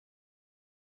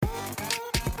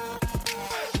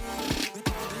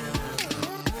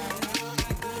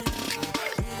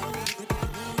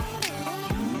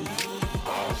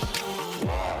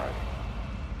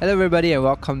Hello, everybody, and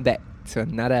welcome back to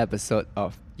another episode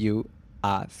of You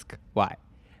Ask Why.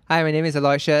 Hi, my name is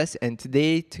Aloysius, and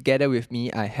today, together with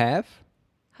me, I have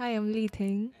Hi, I'm Li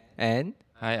Ting. and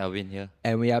Hi, Alvin here.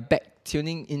 we are back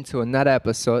tuning into another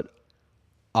episode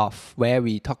of where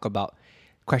we talk about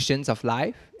questions of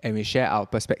life and we share our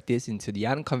perspectives into the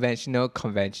unconventional,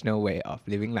 conventional way of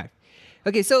living life.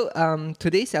 Okay, so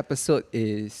today's episode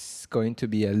is going to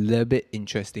be a little bit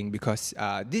interesting because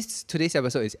today's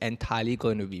episode is entirely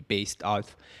going to be based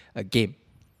off a game.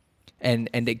 And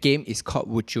the game is called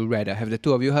Would You Rather. Have the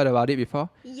two of you heard about it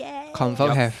before? Yeah.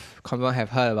 Confirm have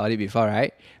heard about it before,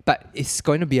 right? But it's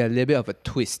going to be a little bit of a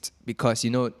twist because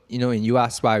you know in You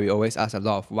Ask Why we always ask a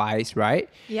lot of whys, right?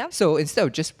 Yep. So instead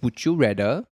of just would you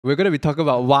rather, we're going to be talking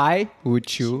about why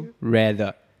would you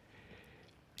rather.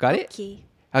 Got it? Okay.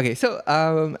 Okay, so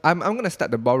I'm gonna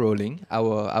start the ball rolling. I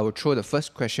will throw the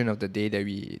first question of the day that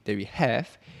we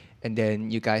have, and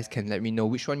then you guys can let me know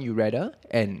which one you rather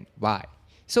and why.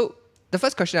 So the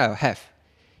first question I'll have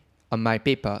on my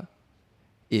paper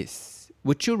is: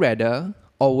 would you rather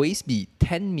always be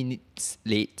 10 minutes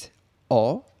late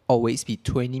or always be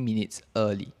 20 minutes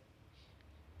early?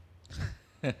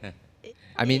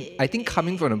 I mean, I think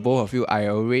coming from the both of you, I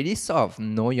already sort of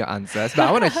know your answers, but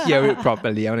I want to hear it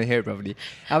properly.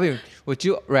 Alvin, would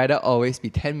you rather always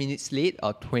be 10 minutes late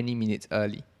or 20 minutes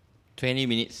early? 20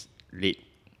 minutes late.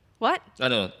 What? Oh,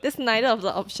 no. That's neither of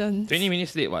the options. 20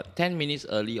 minutes late, what? 10 minutes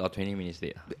early or 20 minutes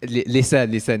late?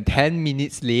 Listen. 10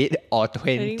 minutes late or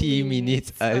 20 20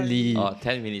 minutes minutes early. Or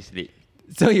 10 minutes late.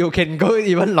 So you can go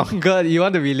even longer. You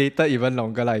want to be later even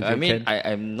longer, like I you mean, can.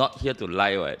 I'm not here to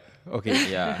lie, what? Okay.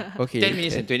 Yeah. Okay. 10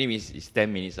 minutes and 20 minutes is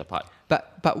 10 minutes apart.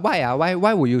 But why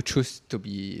would you choose to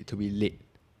be late?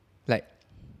 Like,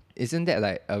 isn't that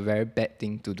like a very bad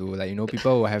thing to do? Like,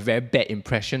 people will have very bad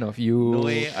impression of you. No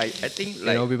way. I think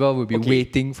like... People will be okay,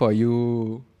 waiting for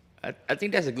you. I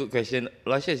think that's a good question.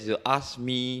 Aloysius, you ask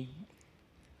me...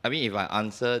 I mean, if I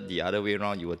answer the other way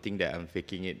around, you would think that I'm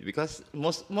faking it. Because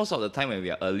most of the time when we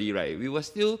are early, right, we were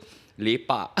still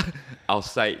lepak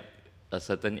outside a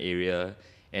certain area.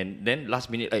 And then last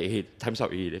minute, hey, time's up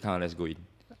already. Come on, let's go in.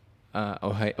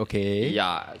 Okay.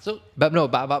 Yeah. So But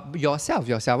yourself,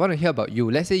 I want to hear about you.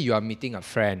 Let's say you are meeting a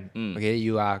friend, okay?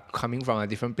 You are coming from a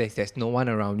different place. There's no one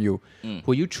around you.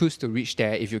 Will you choose to reach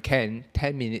there, if you can,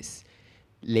 10 minutes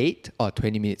late or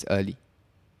 20 minutes early?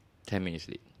 10 minutes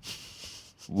late.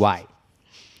 Why?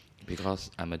 Because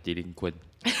I'm a delinquent.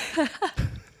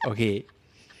 Okay.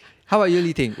 How about you,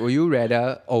 Li Ting? Will you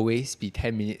rather always be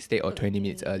 10 minutes late or 20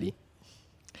 minutes early?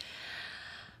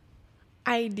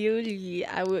 Ideally,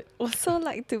 I would also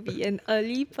like to be an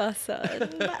early person,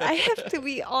 but I have to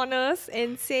be honest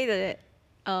and say that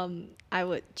I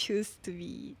would choose to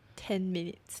be 10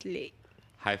 minutes late.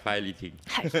 High five, Li Ting.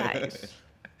 High five.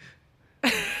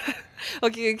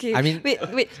 Okay. I mean- wait.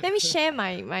 Let me share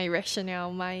my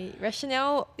rationale. My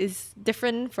rationale is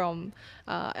different from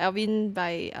Alvin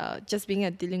by just being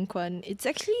a delinquent. It's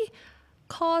actually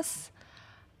cause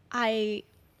I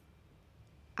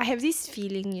have this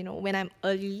feeling, when I'm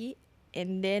early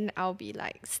and then I'll be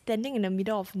like standing in the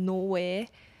middle of nowhere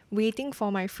waiting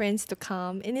for my friends to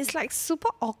come, and it's like super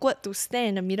awkward to stand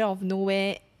in the middle of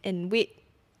nowhere and wait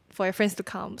for your friends to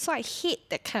come. So I hate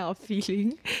that kind of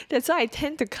feeling. That's why I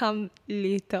tend to come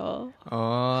later.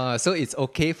 Oh, so it's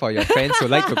okay for your friends who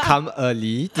like to come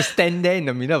early to stand there in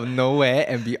the middle of nowhere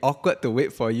and be awkward to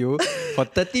wait for you for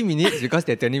 30 minutes because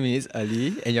they're 20 minutes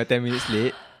early and you're 10 minutes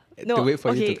late to wait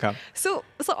for you to come. So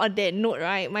on that note,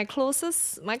 right, my close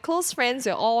friends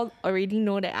will all already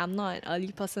know that I'm not an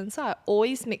early person. So I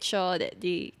always make sure that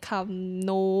they come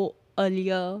no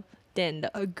earlier than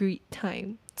the agreed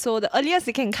time. So the earliest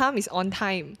they can come is on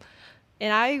time.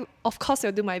 And I, of course,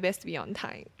 will do my best to be on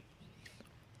time.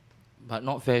 But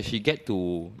not fair. She get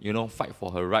to, fight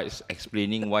for her rights,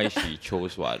 explaining why she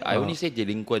chose what. I only say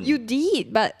delinquent. You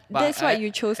did, but that's what you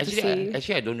chose to say.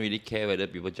 Actually, I don't really care whether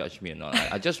people judge me or not.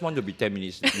 I just want to be 10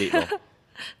 minutes late. Lor.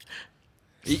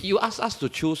 You ask us to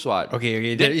choose what.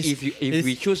 Okay. Then if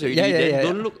we choose already,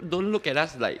 don't look at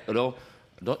us like,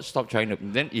 don't stop trying to.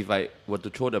 Then if I were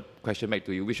to throw the question back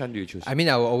to you, which one do you choose? I mean,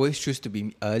 I will always choose to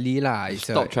be early lah.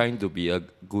 Stop trying to be a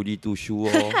goody two shoe,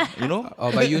 or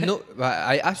Oh, but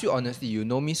I ask you honestly, you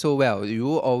know me so well.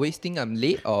 You always think I'm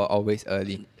late or always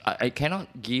early? I cannot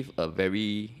give a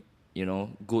very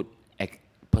good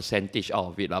percentage out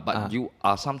of it, but you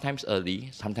are sometimes early,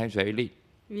 sometimes very late.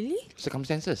 Really?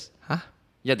 Circumstances. Huh?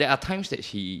 Yeah, there are times that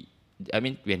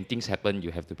when things happen, you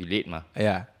have to be late, ma.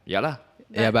 Yeah. Yeah lah.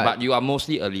 Yeah, But you are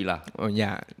mostly early lah. Oh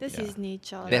yeah. This is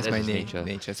nature. That's that's my his nature.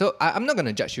 nature. So I'm not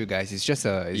gonna judge you guys. It's just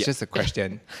a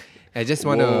question. I just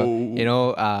want to,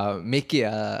 Whoa. make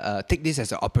it take this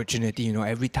as an opportunity.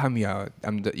 Every time you're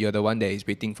the one that is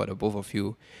waiting for the both of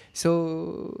you.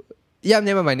 So yeah,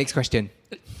 never mind. Next question.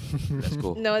 Let's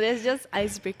go. No, that's just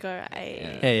icebreaker.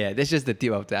 Yeah, that's just the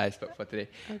tip of the iceberg for today.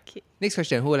 Okay. Next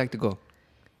question. Who would like to go?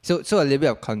 So a little bit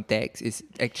of context is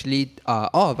actually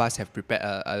all of us have prepared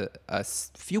a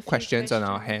few questions on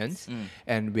our hands,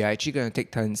 and we are actually going to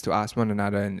take turns to ask one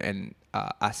another and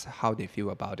ask how they feel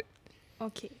about it.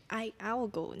 Okay, I will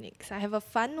go next. I have a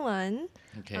fun one.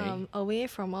 Okay. Away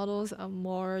from all those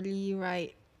morally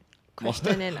right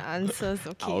question and answers.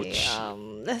 Okay. Ouch.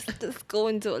 Let's go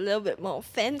into a little bit more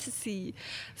fantasy.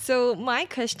 So my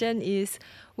question is,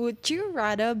 would you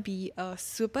rather be a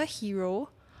superhero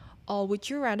or would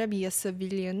you rather be a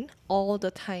civilian all the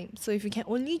time? So if you can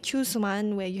only choose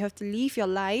one where you have to live your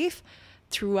life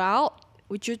throughout,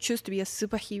 would you choose to be a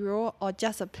superhero or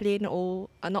just a plain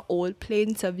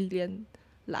plain civilian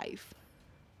life?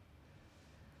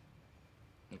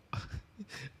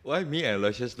 Why me and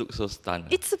Aloysius look so stunned?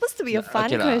 It's supposed to be a fun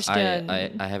Okay lah, question.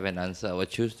 I have an answer. I would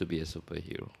choose to be a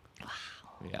superhero. Wow.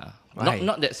 Yeah. Why?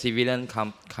 Not that civilian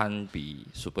can't be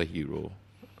superhero.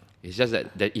 It's just that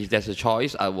if there's a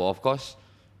choice, I will of course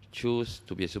choose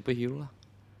to be a superhero lah.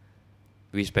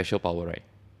 With special power, right?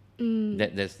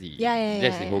 That's the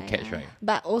that's the whole catch, right?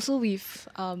 But also with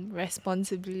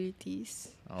responsibilities.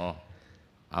 Oh,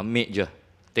 ambil je.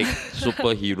 Take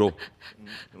superhero.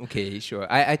 Okay, sure.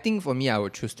 I think for me, I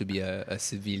would choose to be a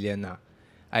civilian.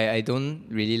 I don't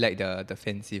really like the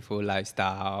fanciful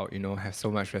lifestyle, have so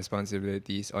much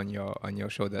responsibilities on your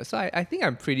shoulders. So I think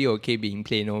I'm pretty okay being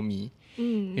plain old me.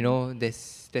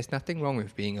 There's nothing wrong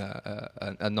with being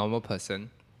a normal person.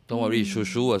 Don't worry,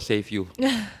 Shushu will save you.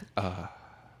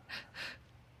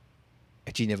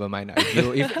 Actually, never mind.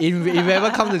 If you ever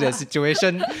come to that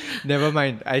situation, never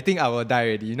mind. I think I will die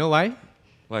already. You know why?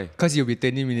 Why? Because you'll be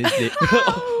 20 minutes late.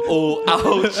 Oh,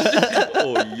 ouch.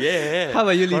 Oh, yeah. How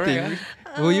about you, Li Correct,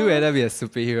 Ting? Would you rather be a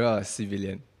superhero or a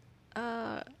civilian?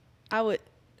 I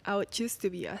would choose to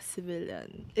be a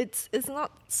civilian. It's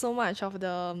not so much of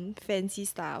the fancy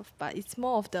stuff, but it's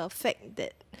more of the fact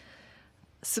that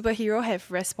superhero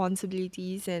have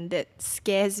responsibilities, and that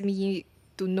scares me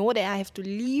to know that I have to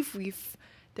live with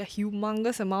the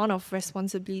humongous amount of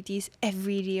responsibilities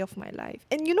every day of my life.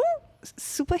 And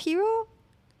superhero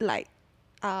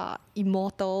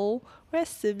immortal, whereas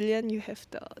civilian you have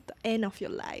the end of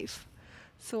your life.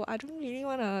 So I don't really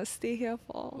want to stay here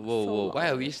for Whoa. so Why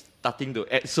are long. we starting to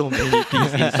add so many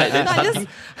things inside? Then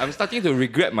I'm starting to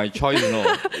regret my choice,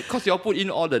 because you all put in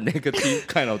all the negative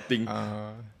kind of thing.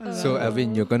 So,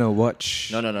 Alvin, you're going to watch...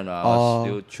 No. I all will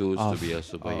still choose to of- be a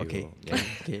superhero. okay. Yeah.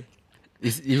 Okay.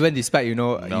 Even despite,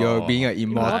 you're being an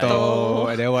immortal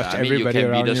and then watch I mean, everybody you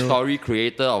can around be the you. story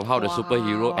creator of how the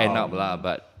superhero end up, Wow.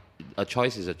 but a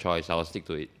choice is a choice. I will stick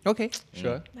to it. Okay,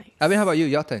 sure. Nice. Alvin, how about you?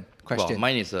 Your turn. Well, Question.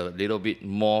 mine is a little bit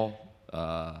more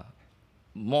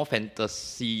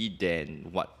fantasy than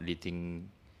what Li Ting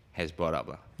has brought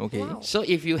up. Okay. Wow. So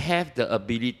if you have the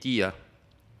ability,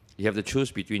 you have to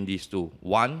choose between these two.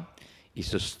 One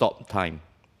is to stop time.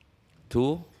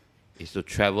 Two is to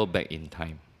travel back in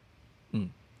time.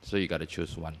 So you got to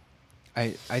choose one.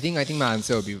 I think my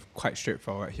answer will be quite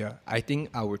straightforward here. I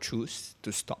think I will choose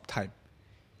to stop time.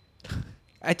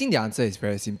 I think the answer is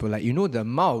very simple. The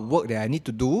amount of work that I need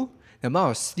to do, the amount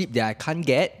of sleep that I can't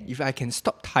get, if I can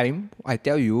stop time, I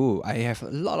tell you, I have a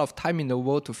lot of time in the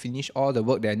world to finish all the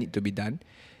work that I need to be done,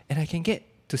 and I can get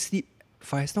to sleep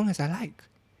for as long as I like.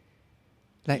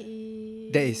 That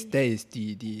is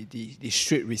the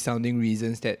straight resounding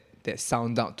reasons that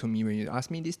sound out to me when you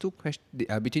ask me these two questions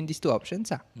between these two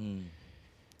options.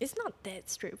 It's not that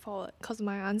straightforward because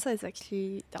my answer is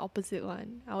actually the opposite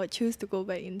one. I would choose to go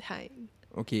back in time.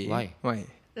 Okay. Why?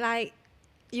 Like,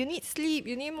 you need sleep,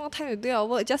 you need more time to do your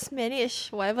work. Just manage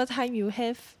whatever time you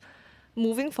have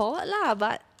moving forward lah.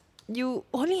 But you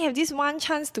only have this one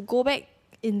chance to go back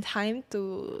in time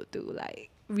to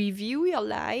review your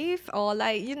life, or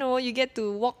you get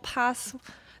to walk past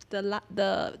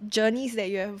the journeys that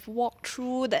you have walked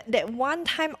through. That one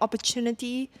time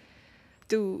opportunity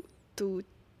to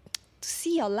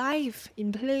see your life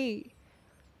in play.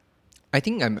 I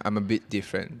think I'm a bit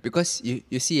different because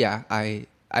you see, I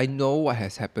know what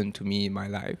has happened to me in my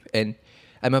life, and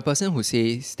I'm a person who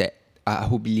says that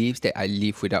who believes that I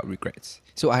live without regrets.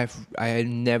 So I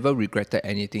never regretted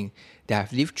anything that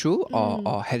I've lived through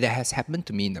or that has happened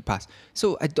to me in the past.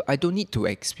 So I don't need to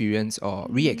experience or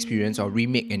re-experience or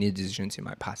remake any decisions in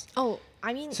my past. Oh,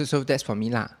 I mean, So that's for me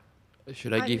lah.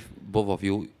 Should I give both of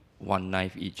you one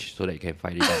knife each so that you can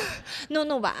fight it out?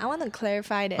 no, but I want to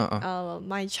clarify that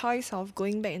my choice of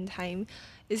going back in time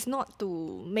it's not to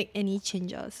make any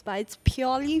changes, but it's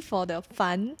purely for the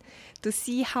fun to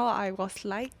see how I was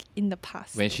like in the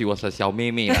past. When she was a 小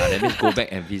妹妹 lah, then just go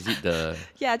back and visit the.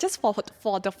 Yeah, just for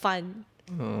the fun.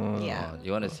 Yeah.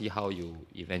 You want to see how you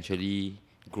eventually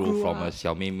grow Grew from a up.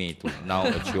 小妹妹 to now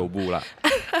a 秋布 lah.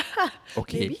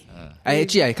 Okay.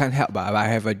 Maybe. I can't help, but I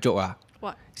have a joke.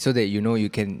 What? So that you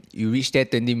reach there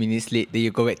 20 minutes late, then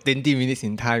you go back 20 minutes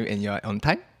in time and you're on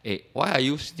time. Hey, why are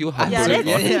you still Yeah, humbling?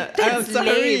 that's, on- I'm that's sorry.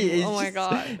 lame. It's Oh my just-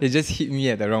 god. It just hit me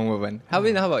at the wrong moment. How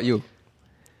about you?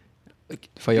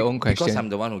 For your own question. Because I'm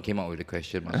the one who came up with the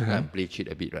question, so I play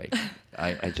cheat a bit, right?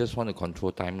 I just want to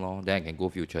control time, lor. Then I can go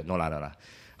future. No lah.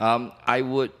 I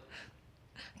would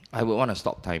want to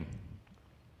stop time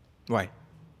Why?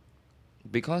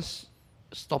 because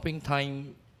stopping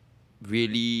time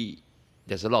really,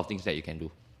 there's a lot of things that you can do.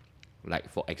 Like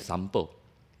for example,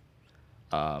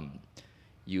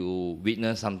 you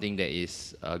witness something that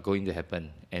is going to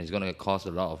happen and it's going to cause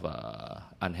a lot of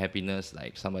unhappiness,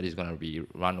 like somebody's going to be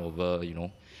run over, you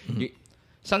know.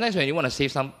 Sometimes when you want to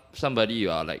save somebody,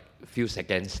 you are like a few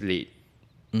seconds late,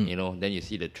 you know, then you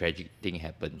see the tragic thing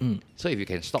happen. So if you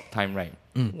can stop time, right,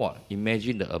 what?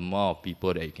 Imagine the amount of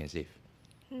people that you can save.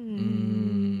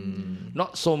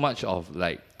 Not so much of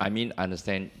like, I mean,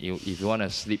 understand you if you want to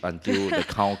sleep until the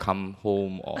cow come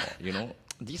home, or you know,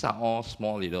 these are all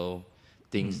small little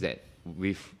things that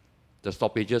with the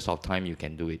stoppages of time you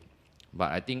can do it.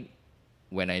 But I think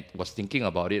when I was thinking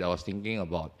about it, I was thinking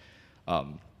about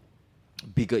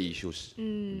bigger issues,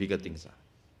 bigger things.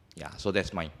 Yeah, so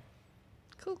that's mine.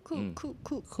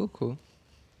 Cool.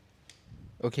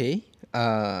 Okay.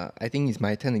 I think it's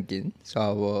my turn again. So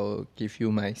I will give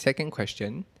you my second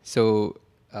question. So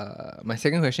my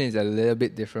second question is a little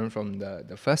bit different from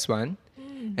the first one.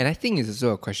 And I think it's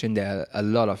also a question that a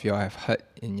lot of you all have heard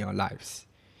in your lives.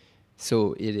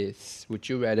 So it is, would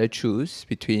you rather choose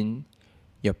between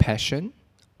your passion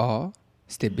or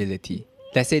stability?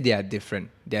 Let's say they are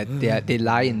different. They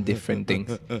lie in different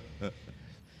things.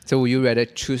 So would you rather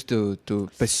choose to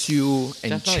pursue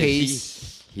and Just now you see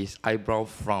chase? his eyebrow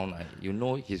frown, you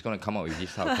know he's going to come up with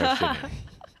this type of question.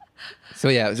 So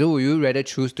would you rather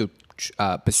choose to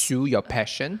pursue your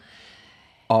passion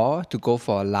or to go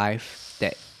for a life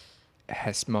that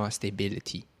has more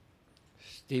stability?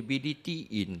 Stability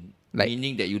in Like-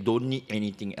 meaning that you don't need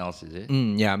anything else, is it?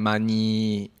 Yeah,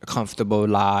 money, comfortable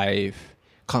life,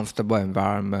 comfortable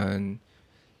environment,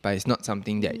 but it's not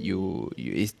something that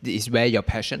it's where your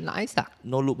passion lies.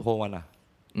 No loophole one lah.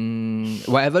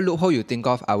 Whatever loophole you think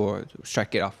of, I will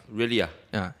strike it off. Really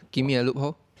Give me a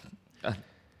loophole.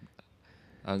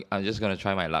 I'm just going to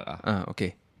try my luck.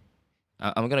 Okay.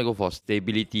 I'm going to go for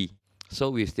stability. So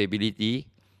with stability,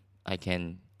 I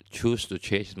can choose to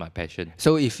chase my passion.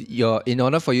 So in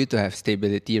order for you to have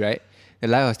stability, right? The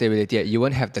life of stability, you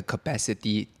won't have the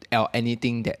capacity or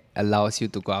anything that allows you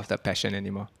to go after passion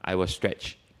anymore. I will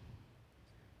stretch.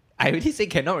 I already say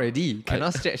cannot already.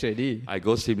 Cannot stretch already. I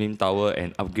go Sim Tower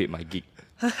and upgrade my gig.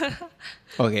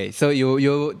 Okay, so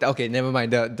you okay, never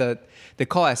mind. The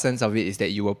core essence of it is that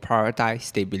you will prioritize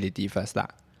stability first lah.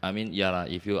 I mean, yeah, lah,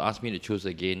 if you ask me to choose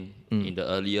again in the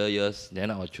earlier years,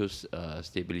 then I will choose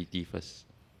stability first.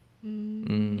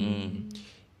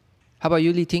 How about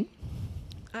you, Li Ting?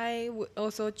 I would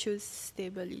also choose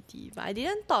stability, but I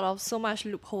didn't thought of so much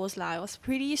loopholes lah. It was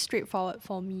pretty straightforward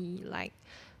for me. Like,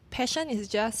 passion is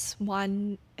just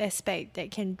one aspect that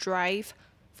can drive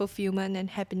fulfillment and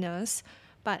happiness,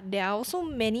 but there are also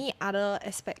many other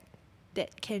aspects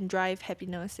that can drive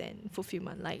happiness and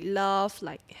fulfillment, like love,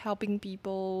 like helping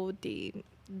people. They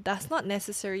does not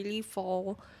necessarily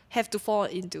have to fall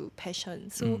into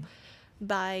passion. So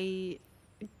by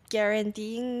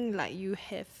guaranteeing like you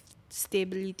have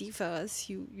stability first,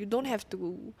 you don't have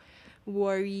to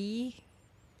worry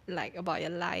like about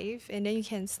your life, and then you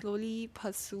can slowly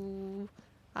pursue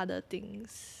other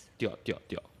things. Tio.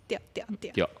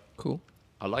 Cool.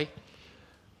 Aloy?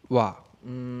 Wow.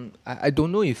 I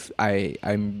don't know if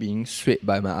I'm being swayed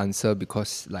by my answer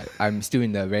because like I'm still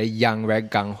in the very young, very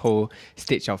gung ho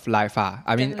stage of life.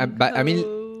 I mean,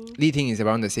 Gung-ho. Li Ting is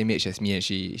around the same age as me, and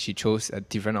she chose a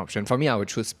different option. For me, I would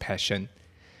choose passion.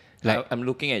 Like I'm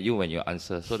looking at you when you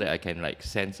answer so that I can like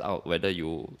sense out whether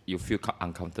you feel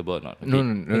uncomfortable or not. Okay?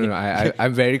 no.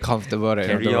 I'm very comfortable right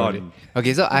now. Carry don't worry. on.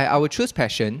 Okay, so I would choose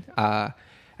passion.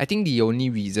 I think the only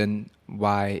reason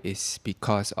why is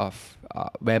because of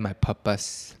where my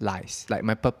purpose lies. Like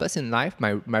my purpose in life,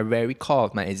 my very core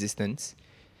of my existence,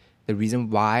 the reason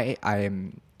why I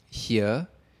am here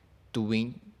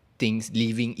doing things,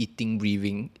 living, eating,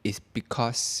 breathing, is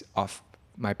because of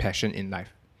my passion in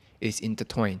life. It's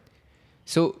intertwined.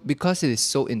 So because it is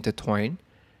so intertwined,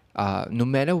 no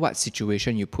matter what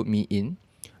situation you put me in,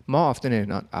 more often than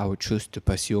not, I will choose to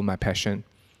pursue my passion.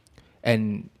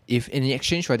 And if in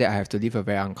exchange for that, I have to live a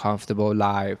very uncomfortable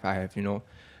life, I have,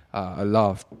 a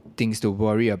lot of things to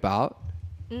worry about,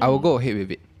 I will go ahead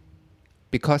with it.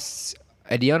 Because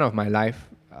at the end of my life,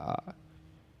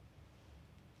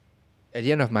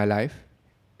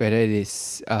 whether it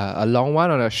is a long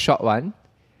one or a short one,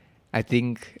 I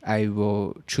think I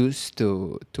will choose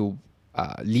to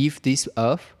leave this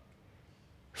earth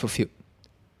fulfilled.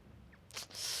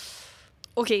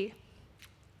 Okay,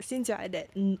 since you're at that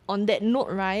on that note,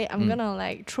 right? I'm gonna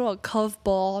like throw a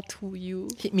curveball to you.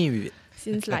 Hit me with it.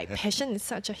 Since like passion is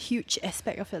such a huge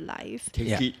aspect of your life, Take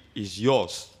Yeah. it, it's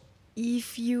yours.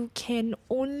 if you can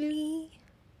only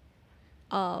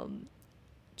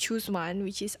choose one,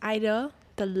 which is either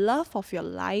the love of your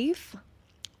life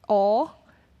or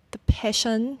the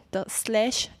passion, the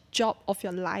slash job of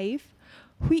your life,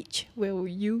 which will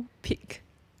you pick?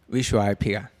 Which should I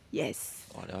pick? Yes.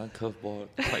 Oh, that one curveball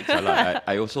quite jialat.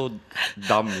 I also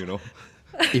dumb,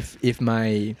 If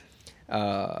my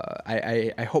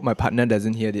I hope my partner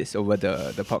doesn't hear this over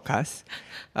the podcast.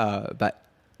 But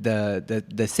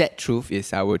the sad truth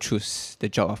is I will choose the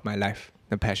job of my life,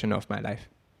 the passion of my life.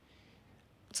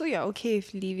 So you're okay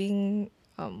with living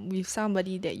with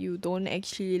somebody that you don't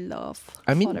actually love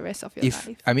I mean, for the rest of your life?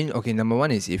 okay, number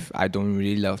one is if I don't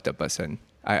really love the person,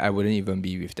 I wouldn't even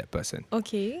be with that person.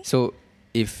 Okay. So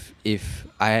if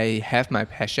I have my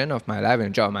passion of my life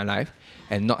and job of my life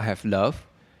and not have love,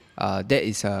 that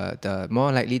is the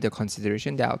more likely the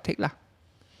consideration that I'll take lah.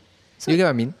 So you get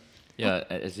what I mean? Yeah,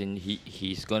 as in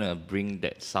he's gonna bring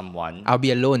that someone. I'll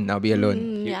be alone. You,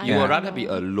 Yeah, you yeah. would rather be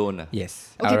alone.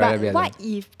 Yes. Okay, I'd rather be but alone. what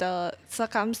if the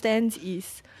circumstance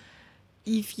is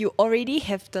if you already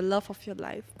have the love of your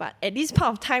life, but at this point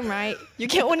of time, right, you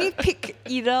can only pick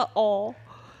either or.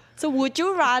 So would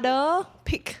you rather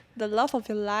pick the love of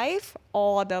your life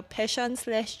or the passion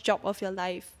slash job of your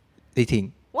life? Li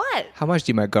Ting, What? how much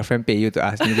did my girlfriend pay you to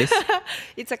ask me this?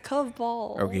 It's a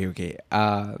curveball. Okay.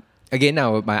 Again,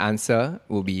 my answer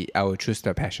will be I will choose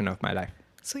the passion of my life.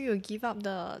 So you'll give up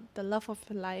the love of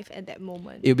your life at that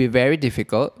moment. It'll be very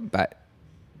difficult, but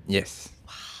yes.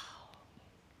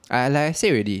 Wow. Like I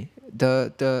said already,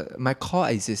 my core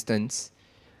existence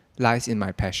lies in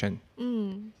my passion.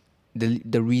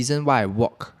 The reason why I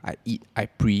walk, I eat, I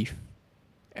breathe,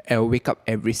 I'll wake up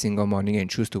every single morning and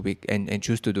choose to wake and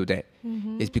choose to do that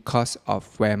is because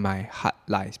of where my heart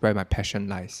lies, where my passion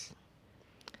lies.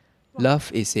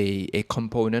 Love is a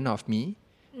component of me,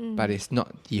 but it's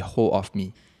not the whole of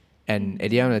me. And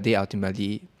at the end of the day,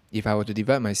 ultimately, if I were to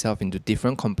divide myself into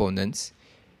different components,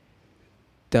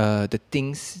 the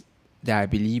things that I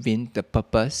believe in, the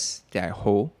purpose that I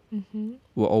hold,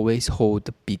 will always hold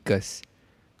the biggest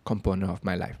component of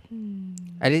my life.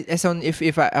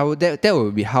 If I would, that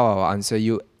would be how I will answer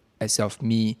you as of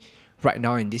me right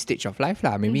now in this stage of life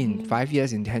lah. Maybe in 5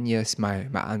 years, in 10 years, my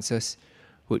answers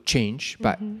would change,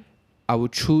 but I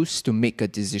would choose to make a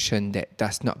decision that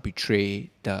does not betray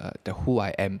the who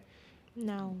I am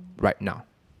No. right now.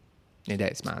 And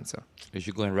that is my answer. You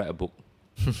should go and write a book.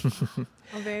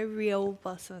 A very real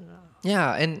person.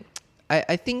 Yeah, and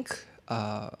I think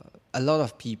a lot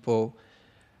of people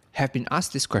have been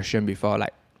asked this question before,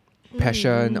 like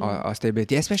passion or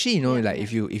stability. Especially, like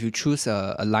if you choose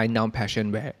a line down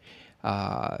passion where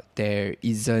there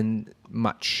isn't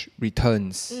much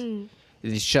returns.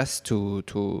 It is just to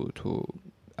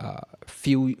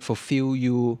fulfill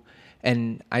you,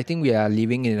 and I think we are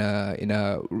living in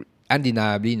a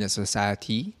undeniably in a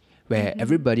society where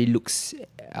everybody looks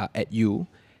at you,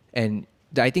 and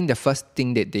I think the first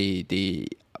thing that they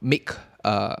make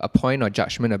a point or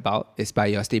judgment about is by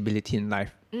your stability in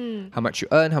life. How much you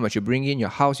earn, how much you bring in, your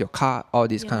house, your car, all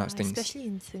these kind of things. Especially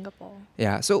in Singapore.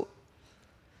 Yeah, so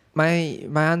my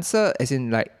answer, as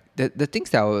in like the things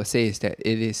that I will say is that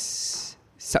it is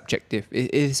subjective.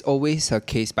 It is always a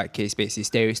case by case basis.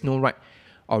 There is no right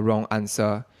or wrong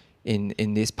answer in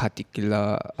this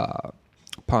particular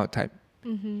point of time,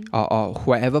 or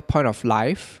whatever point of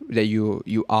life that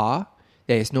you are.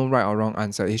 There is no right or wrong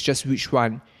answer. It's just which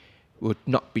one would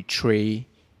not betray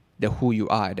the who you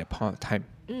are at that point of time.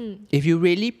 If you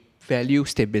really value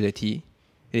stability,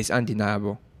 it is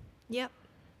undeniable. Yep.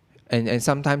 And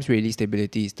sometimes really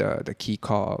stability is the key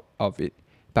core of it.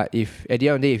 But if at the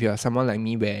end of the day, if you're someone like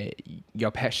me where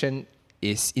your passion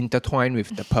is intertwined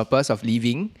with the purpose of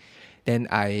living, then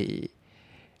I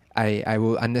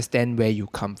will understand where you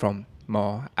come from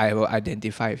more. I will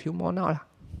identify with you more now lah.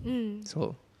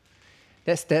 So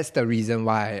that's the reason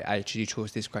why I actually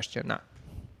chose this question lah.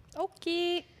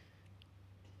 Okay.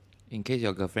 In case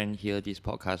your girlfriend hear this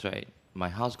podcast, right? my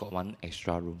house got one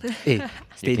extra room. Hey, You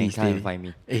steady, can come steady. and find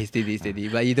me. Hey, steady.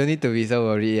 But you don't need to be so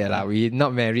worried yet. Lah. We're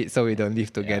not married, so we don't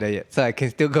live together yet. So I can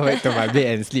still go back to my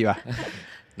bed and sleep.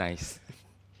 Nice.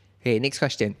 Okay, next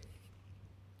question.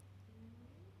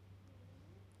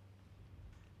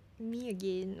 Me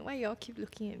again. Why y'all keep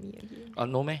looking at me again? Oh,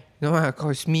 no, meh? No, of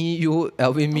course, me, you,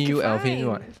 Alvin, me, Okay, you, Alvin.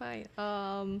 What?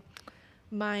 Fine.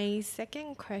 My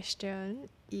second question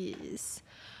is,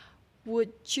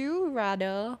 would you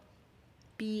rather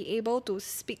be able to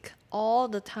speak all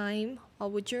the time, or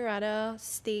would you rather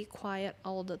stay quiet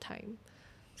all the time?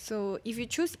 So if you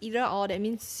choose either or, that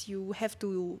means you have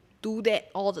to do that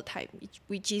all the time,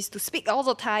 which is to speak all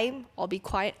the time or be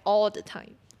quiet all the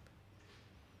time.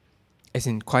 As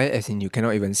in quiet, as in you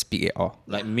cannot even speak at all.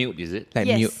 Like mute, is it? Like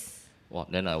yes. mute. Well,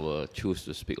 then I will choose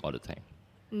to speak all the time.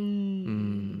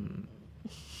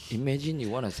 Imagine you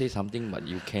want to say something, but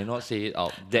you cannot say it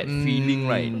out. That feeling,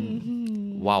 right?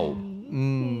 Wow.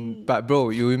 But bro,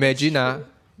 you imagine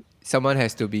someone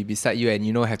has to be beside you and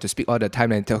have to speak all the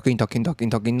time and talking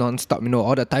non-stop,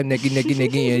 all the time nagging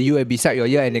and you are beside your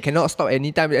ear and they cannot stop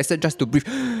anytime except just to breathe.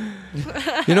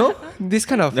 This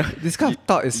kind of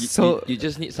thought is so. You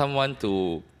just need someone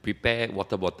to prepare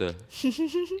water bottle.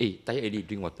 Hey, tired already,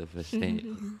 drink water first.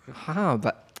 Then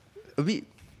But a bit.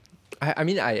 I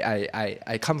mean,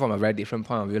 I come from a very different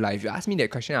point of view. Like if you ask me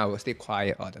that question, I will stay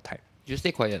quiet all the time. you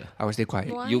stay quiet. I will stay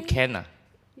quiet. Why? You can.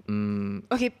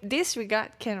 Okay,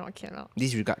 disregard cannot.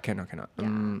 Disregard cannot.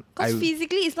 Yeah. Because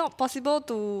physically it's not possible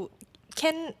to.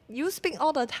 Can you speak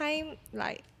all the time?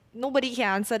 Like nobody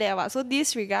can answer that. But so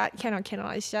disregard cannot.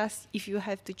 It's just if you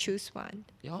have to choose one.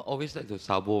 You always like to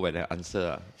sabo when I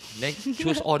answer. Then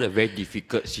choose all the very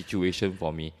difficult situation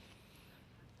for me.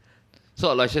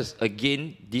 So Aloysius,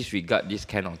 again, disregard this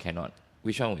cannot.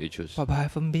 Which one would you choose? But I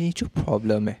have a major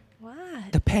problem. What?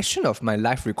 The passion of my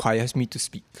life requires me to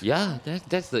speak. Yeah,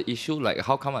 that's the issue. Like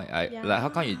how come how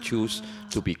come you choose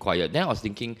to be quiet? Then I was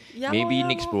thinking maybe Yeah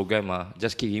next lor. program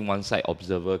just keep him one side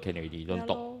observer can already. Don't Yeah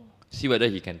talk. lor. See whether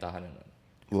he can tahan or not.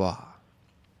 Wow.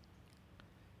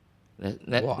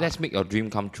 Wow. Let's make your dream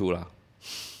come true lah.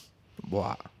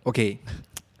 Wow. Okay.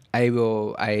 I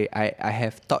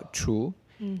have thought through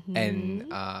and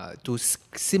to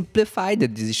simplify the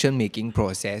decision making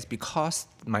process, because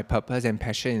my purpose and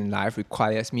passion in life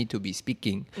requires me to be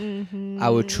speaking, I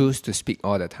will choose to speak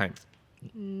all the time.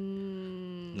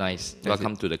 Nice.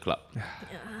 Welcome to the club.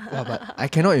 Wow, but I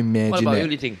cannot imagine What about that. you,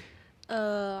 Li Ting?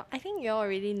 I think you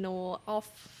already know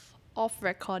off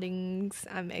recordings.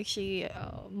 I'm actually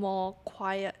a more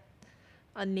quiet,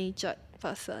 a natured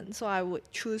person, so I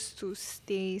would choose to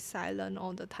stay silent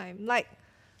all the time. Like,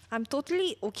 I'm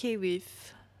totally okay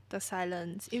with the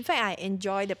silence. In fact, I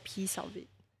enjoy the peace of it.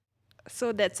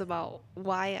 So that's about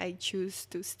why I choose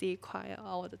to stay quiet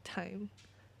all the time.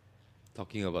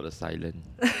 Talking about the silent.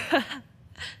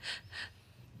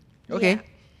 Okay. Yeah.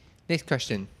 Next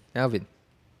question. Alvin.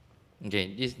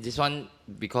 Okay, this one,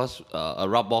 because a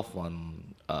rub off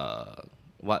on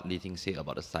what Li Ting said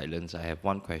about the silence, I have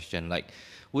one question. Like,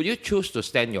 would you choose to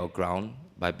stand your ground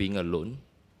by being alone,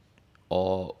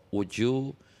 or would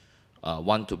you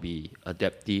want to be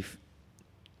adaptive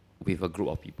with a group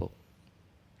of people?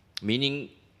 Meaning,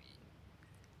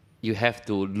 you have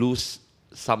to lose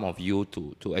some of you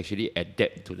to actually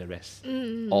adapt to the rest,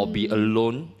 or be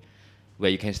alone,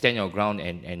 where you can stand your ground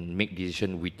and make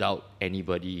decision without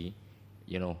anybody,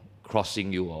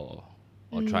 crossing you or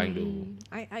trying to.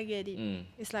 I get it.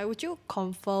 It's like, would you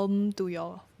conform to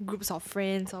your groups of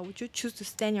friends, or would you choose to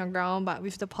stand your ground but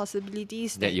with the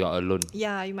possibilities That you are alone.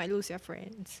 yeah, you might lose your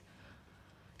friends?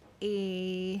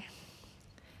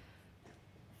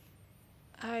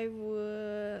 I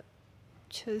would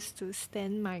choose to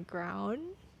stand my ground.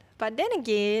 But then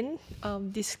again,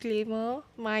 disclaimer,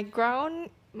 my ground,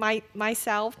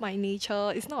 myself, my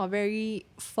nature is not a very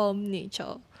firm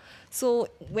nature. So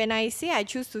when I say I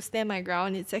choose to stand my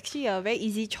ground, it's actually a very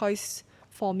easy choice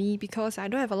for me because I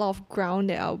don't have a lot of ground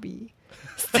that I'll be.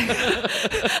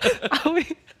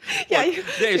 Yeah,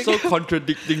 That is so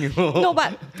contradicting. no,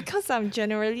 but because I'm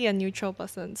generally a neutral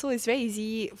person, so it's very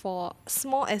easy for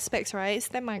small aspects, right?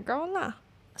 Stand my ground lah.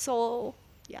 So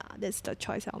yeah, that's the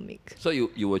choice I'll make. So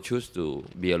you will choose to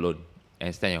be alone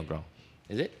and stand your ground,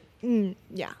 is it?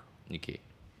 Yeah. Okay.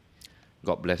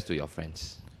 God bless to your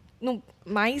friends. No,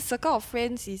 my circle of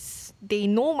friends they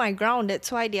know my ground.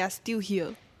 That's why they are still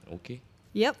here. Okay,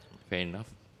 Yep. fair enough.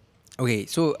 Okay,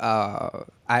 so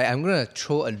I'm gonna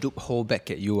throw a loophole back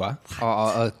at you, or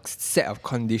a set of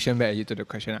condition back at you to the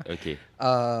question. Okay.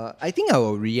 I think I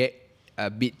will react a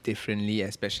bit differently,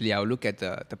 especially I'll look at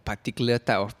the particular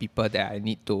type of people that I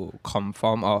need to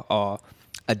conform or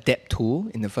adapt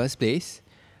to in the first place.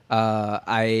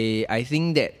 I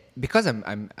think that because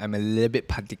I'm a little bit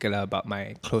particular about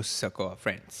my close circle of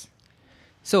friends.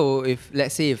 So if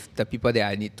let's say if the people that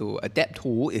I need to adapt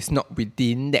to is not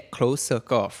within that close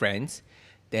circle of friends,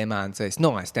 then my answer is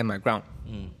no, I stand my ground.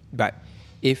 But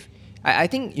if I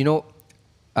think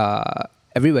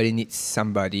everybody needs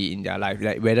somebody in their life,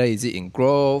 like whether is it in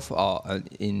growth or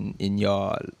in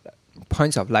your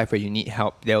points of life where you need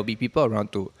help, there will be people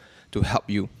around to help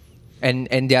you, and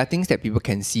there are things that people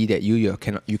can see that you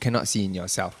cannot see in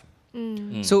yourself.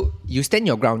 So you stand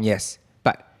your ground, yes,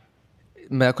 but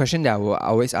the question that I will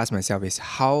always ask myself is,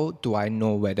 how do I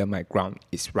know whether my ground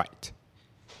is right?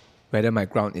 Whether my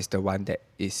ground is the one that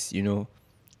is,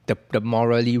 the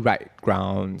morally right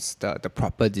grounds, the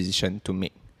proper decision to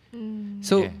make.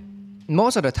 So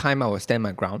most of the time I will stand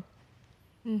my ground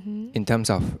in terms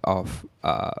of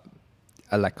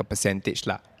like a percentage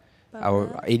lah.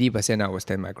 80% I will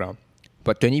stand my ground,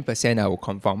 but 20% I will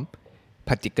conform,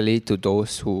 particularly to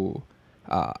those who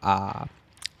are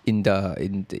in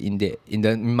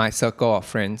my circle of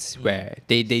friends where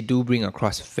they do bring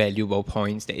across valuable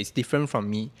points that is different from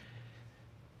me,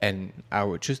 and I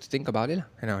would choose to think about it lah,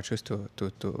 and I would choose to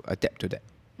adapt to that.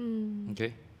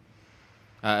 Okay.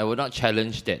 I would not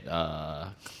challenge that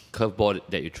curveball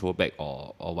that you throw back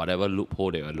or whatever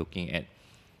loophole that you're looking at,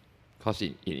 because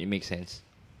it makes sense.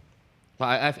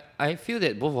 But I feel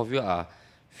that both of you are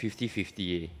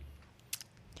 50-50.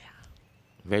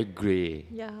 Very grey.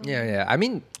 Yeah. I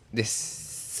mean, there's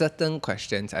certain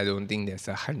questions I don't think there's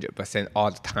 100%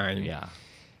 all the time. Yeah.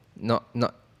 Not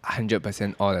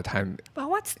 100% all the time. But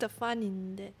what's the fun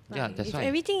in that? Yeah, that's if why.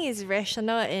 everything is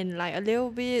rational and like a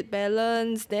little bit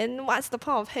balanced, then what's the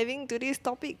point of having today's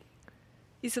topic?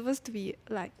 It's supposed to be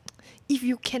like, if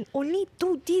you can only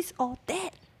do this or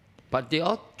that. But they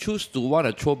all choose to want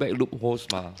to throw back loopholes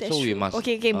ma. That's So we true. must.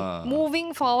 Okay.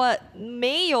 Moving forward,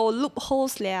 没有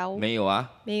loopholes 了。没有啊。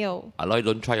没有。Aloy,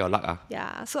 don't try your luck ah.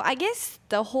 Yeah, so I guess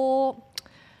the whole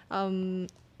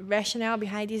rationale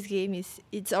behind this game is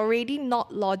it's already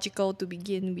not logical to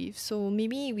begin with. So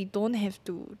maybe we don't have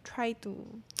to try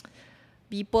to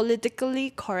be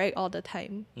politically correct all the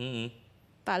time.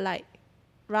 But like,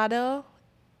 rather,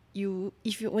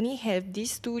 if you only have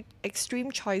these two extreme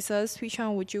choices, which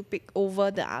one would you pick over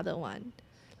the other one?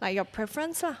 Like your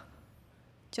preference lah.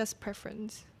 Just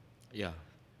preference. Yeah.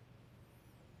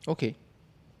 Okay.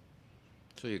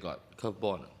 So you got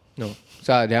curveball. No.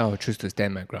 So then I will choose to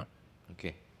stand my ground.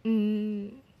 Okay.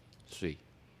 Sweet.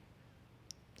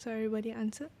 So everybody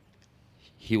answer?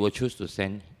 He will choose to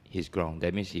stand his ground.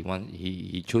 That means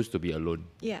he chose to be alone.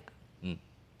 Yeah.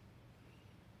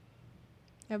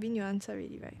 Alvin, you answer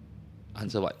already, right?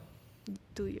 Answer what?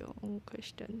 To your own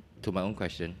question. To my own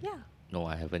question? Yeah. No,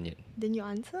 I haven't yet. Then you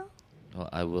answer? No,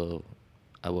 I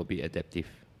will be adaptive.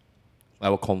 I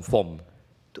will conform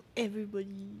To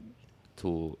everybody.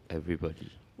 to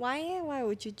everybody. Why? Why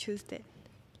would you choose that?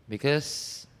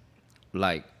 Because,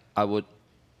 like,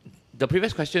 the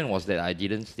previous question was that I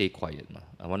didn't stay quiet.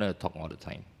 I wanted to talk all the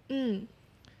time.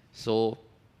 So,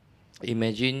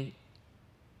 imagine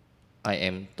I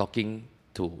am talking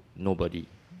to nobody.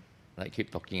 Like,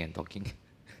 keep talking and talking.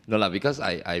 No lah, because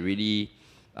I really,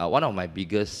 one of my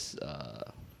biggest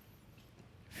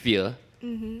fear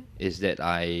is that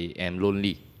I am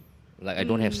lonely. Like, I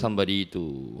don't have somebody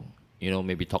to,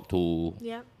 maybe talk to.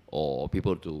 Yeah. Or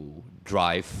people to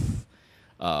drive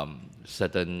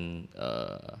certain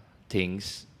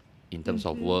things in terms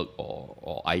of work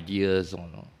or ideas or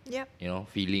Yep.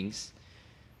 feelings.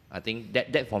 I think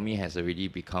that for me has already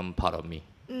become part of me,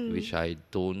 which I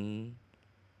don't.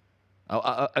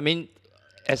 I mean,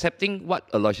 accepting what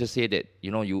Aloysius said, that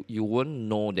you won't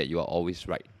know that you are always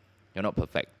right. You're not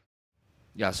perfect.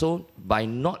 Yeah. So by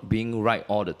not being right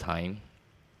all the time,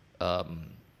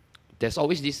 there's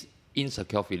always this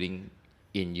insecure feeling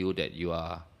in you that you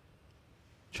are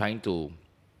trying to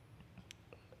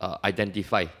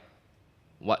identify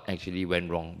what actually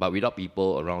went wrong. But without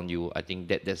people around you, I think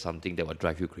that's something that will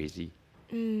drive you crazy.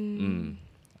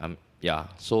 Yeah.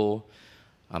 So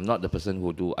I'm not the person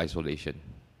who do isolation.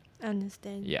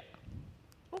 Understand. Yeah.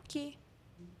 Okay.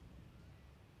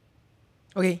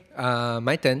 Okay,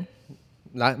 my turn.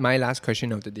 My last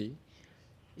question of the day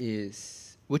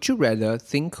is: would you rather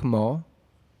think more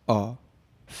or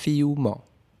feel more?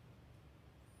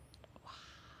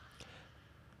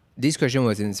 This question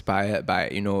was inspired by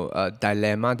a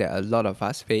dilemma that a lot of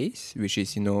us face, which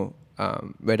is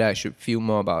whether I should feel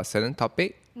more about a certain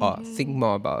topic or think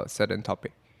more about a certain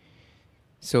topic.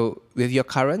 So with your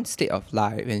current state of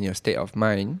life and your state of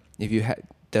mind, if you had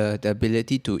the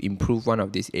ability to improve one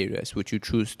of these areas, would you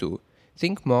choose to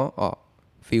think more or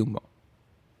feel more?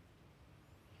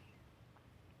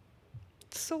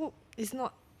 So it's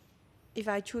not if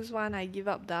I choose one, I give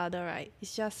up the other, right?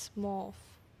 It's just more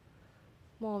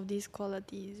of these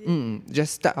qualities.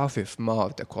 Just start off with more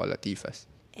of the quality first.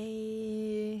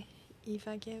 If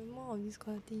I get more of this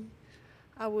quality,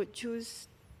 I would choose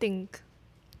think.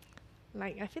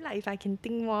 Like I feel like if I can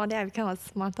think more, then I become a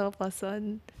smarter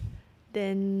person.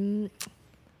 Then,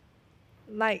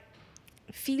 like,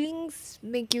 feelings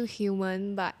make you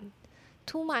human, but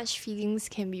too much feelings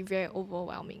can be very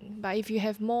overwhelming. But if you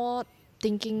have more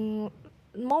thinking,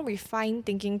 more refined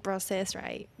thinking process,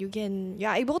 right?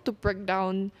 You're able to break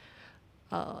down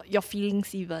your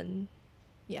feelings even.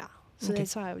 Yeah. So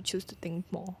that's why I would choose to think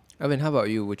more. Alvin, how about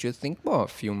you? Would you think more or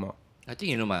feel more? I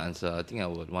think you know my answer. I think I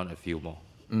would want to feel more.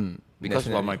 Because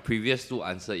for my previous two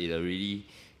answers, it really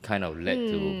kind of led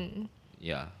to,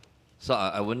 yeah. So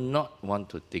I would not want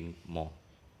to think more.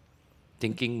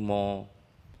 Thinking more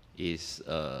is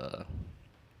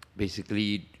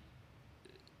basically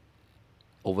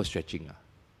overstretching.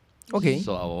 Okay.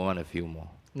 So I would want to feel more.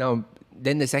 Now,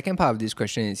 then the second part of this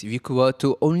question is, if you were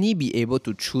to only be able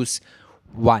to choose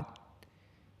one,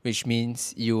 which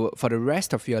means you, for the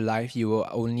rest of your life, you will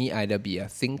only either be a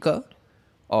thinker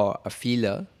or a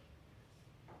feeler,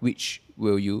 which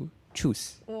will you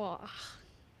choose? Wow.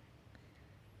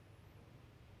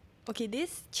 Okay,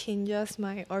 this changes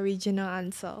my original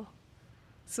answer.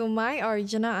 So my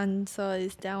original answer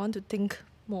is that I want to think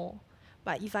more.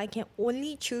 But if I can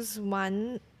only choose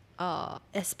one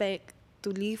aspect to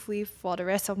live with for the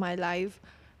rest of my life,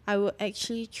 I will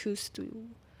actually choose to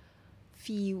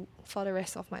feel for the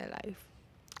rest of my life.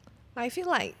 I feel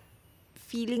like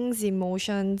feelings,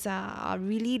 emotions are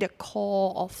really the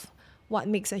core of what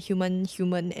makes a human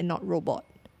human and not robot.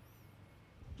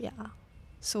 Yeah.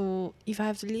 So if I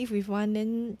have to live with one,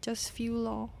 then just feel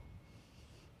lor.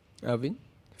 Alvin,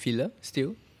 feeler,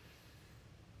 still?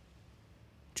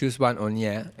 Choose one only,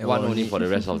 yeah? And One only for the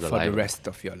rest of the for life. the rest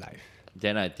of your life.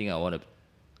 Then I think I want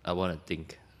to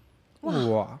think.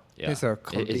 Wow. Yeah. That's a It's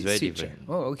complete very switch. different.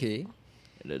 Oh, okay.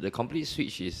 The complete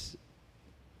switch is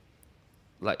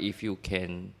like if you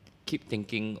can keep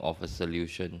thinking of a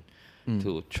solution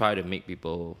to try to make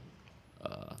people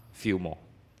feel more.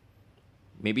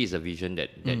 Maybe it's a vision that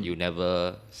you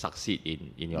never succeed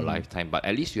in your lifetime, but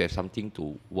at least you have something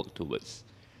to work towards.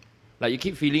 Like you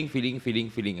keep feeling.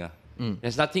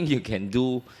 There's nothing you can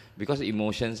do because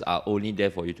emotions are only there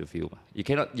for you to feel. You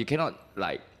cannot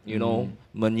like,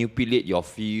 manipulate your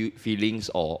feelings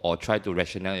or try to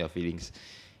rationale your feelings.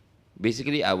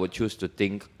 Basically, I would choose to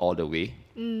think all the way.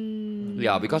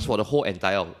 Yeah, because for the whole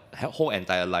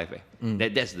entire life,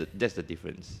 that's the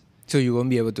difference. So you won't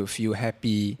be able to feel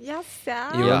happy. Yes,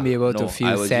 You won't be able to no, feel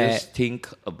I will sad. just think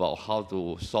about how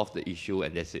to solve the issue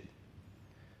and that's it.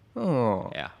 Oh.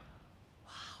 Yeah.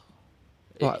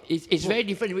 Wow. It's very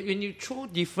different. When you throw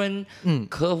different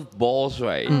curve balls,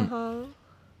 right?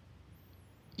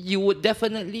 You would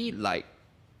definitely like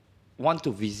want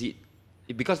to visit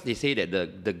because they say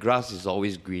that the grass is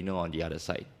always greener on the other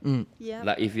side. Yeah.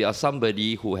 Like if you are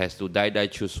somebody who has to die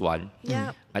choose one,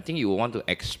 Yeah. I think you will want to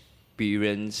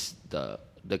experience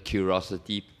the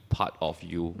curiosity part of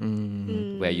you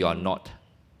where you are not.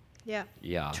 Yeah.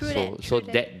 Yeah. True so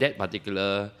that. that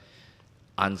particular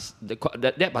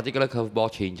that particular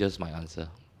curveball changes my answer.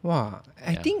 Wow,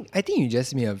 I Yeah. think you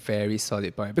just made a very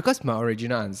solid point because my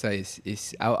original answer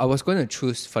is I was going to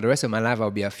choose for the rest of my life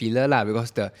I'll be a feeler lah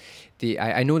because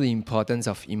I know the importance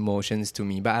of emotions to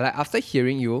me, but after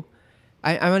hearing you,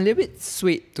 I'm a little bit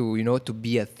swayed to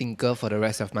be a thinker for the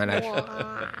rest of my life.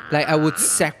 Like I would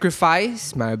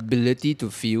sacrifice my ability to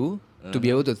feel to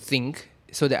be able to think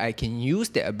so that I can use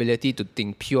that ability to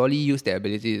think, purely use that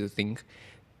ability to think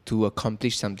to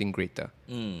accomplish something greater.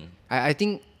 I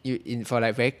think for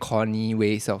like very corny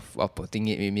ways of putting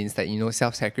it, it means that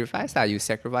self-sacrifice. You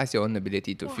sacrifice your own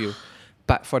ability to feel,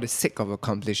 but for the sake of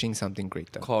accomplishing something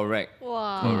greater. Correct.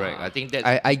 Wow. Correct. I think that's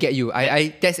I get you.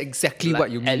 I that's exactly what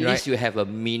you mean, at right? least you have a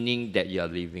meaning that you are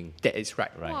living. That is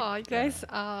right. Right. Wow, you guys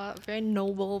are very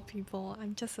noble people.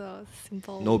 I'm just a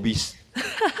simple Nobis.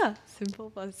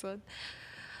 simple person.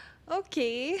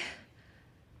 Okay.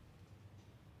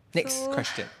 Next So-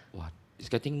 question. What? It's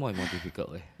getting more and more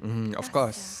difficult. Of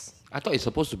course. I thought it's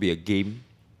supposed to be a game.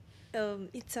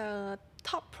 It's a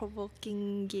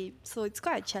thought-provoking game, so it's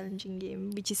quite a challenging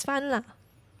game, which is fun lah.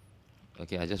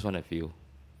 Okay, I just want to feel.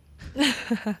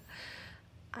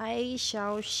 I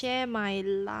shall share my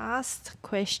last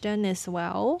question as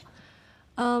well.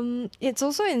 It's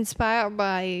also inspired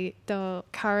by the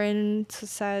current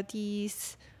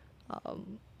society's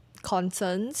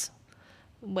concerns,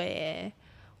 where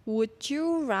would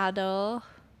you rather?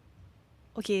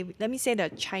 Okay, let me say the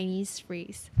Chinese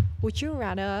phrase. Would you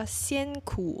rather 先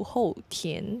苦后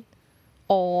甜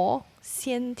or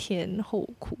先甜后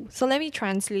苦? So let me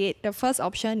translate. The first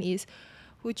option is,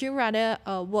 would you rather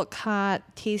work hard,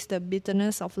 taste the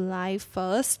bitterness of life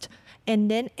first, and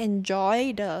then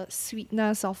enjoy the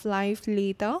sweetness of life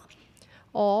later?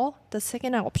 Or the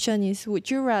second option is,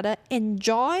 would you rather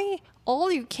enjoy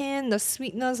all you can the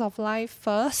sweetness of life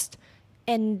first,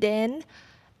 and then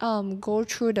go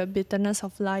through the bitterness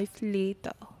of life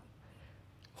later?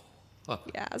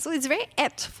 Yeah, so it's very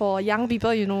apt for young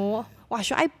people, you know. Wow,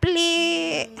 should I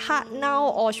play hard now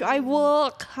or should I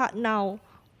work hard now?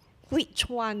 Which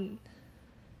one?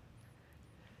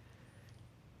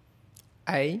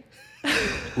 I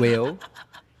will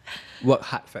work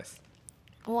hard first.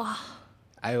 Wow.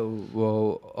 I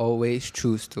will always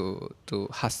choose to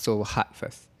hustle hard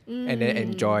first and then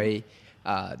enjoy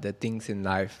the things in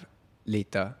life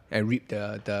later and reap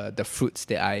the fruits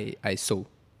that I sow.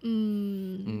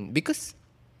 Because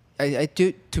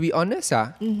to be honest,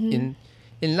 in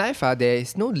life, there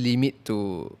is no limit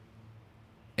to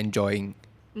enjoying.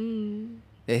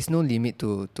 There's no limit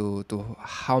to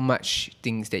how much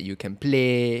things that you can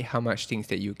play, how much things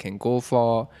that you can go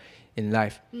for in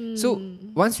life. So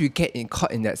once we get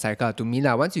caught in that cycle, to me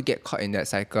once you get caught in that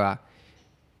cycle,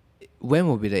 when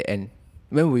will be the end?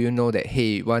 When will you know that,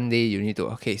 hey, one day you need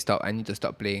to, stop, I need to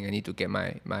stop playing, I need to get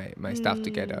my stuff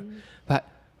together. But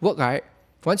work, right?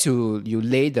 Once you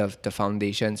lay the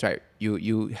foundations, right,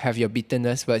 you have your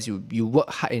bitterness first, you work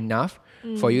hard enough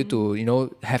for you to,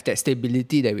 have that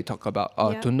stability that we talk about,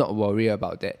 or to not worry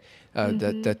about that,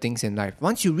 the things in life.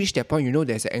 Once you reach that point,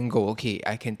 there's an end goal. Okay,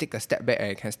 I can take a step back and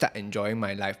I can start enjoying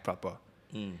my life proper.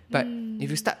 But if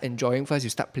you start enjoying first, you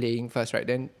start playing first, right,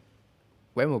 then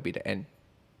when will be the end?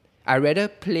 I rather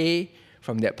play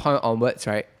from that point onwards,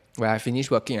 right, where I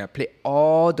finish working, I play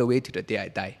all the way to the day I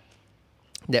die.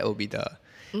 That will be the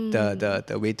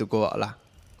way to go out lah,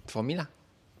 for me lah.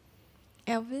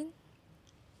 Alvin?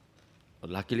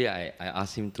 Luckily, I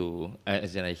asked him to,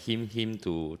 as in I him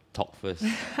to talk first.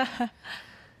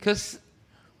 Because,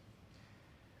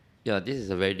 this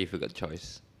is a very difficult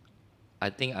choice.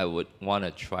 I think I would want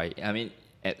to try,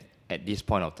 at this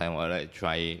point of time, I would like to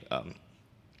try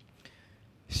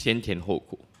先甜后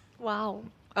苦. Wow.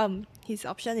 His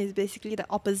option is basically the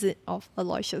opposite of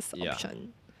Aloysius' Yeah.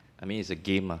 option. It's a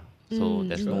game, so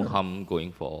there's no harm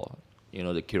going for,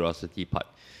 the curiosity part.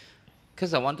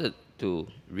 Because I wanted to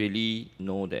really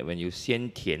know that when you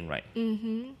先甜, right?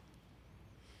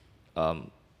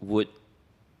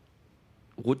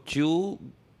 Would you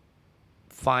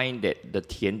find that the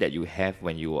甜 that you have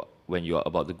when you are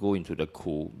about to go into the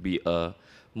苦 be a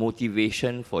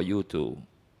motivation for you to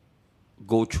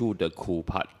go through the 苦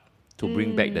part to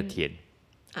bring back the 甜?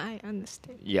 I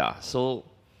understand. Yeah, so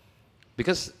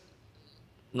because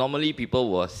normally people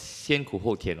will 先苦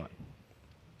后甜,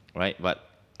 right? But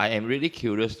I am really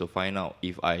curious to find out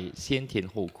if I 先甜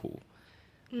后苦,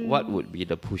 what would be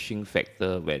the pushing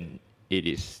factor when it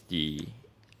is the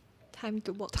Time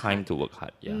to work time hard. to work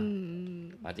hard? Yeah,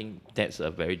 I think that's a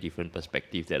very different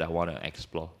perspective that I want to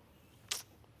explore.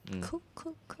 Cool.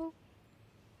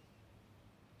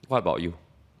 What about you?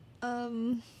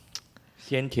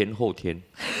 先甜后甜.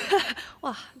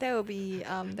 Wow, that will be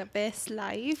the best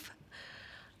life.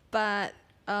 But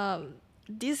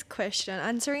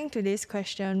answering to this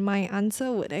question, my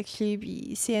answer would actually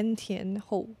be 先甜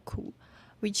后苦,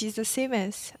 which is the same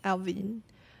as Alvin.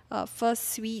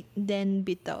 First sweet, then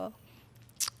bitter.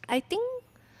 I think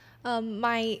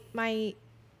my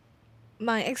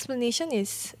explanation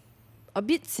is a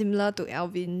bit similar to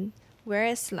Alvin.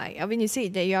 Whereas, like Alvin, you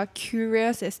said that you are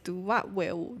curious as to what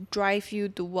will drive you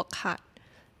to work hard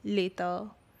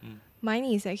later. Mine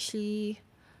is actually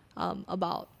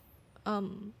about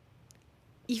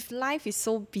if life is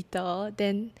so bitter,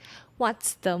 then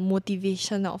what's the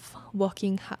motivation of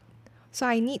working hard? So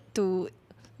I need to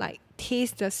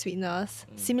taste the sweetness,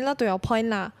 similar to your point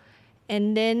lah,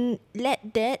 and then let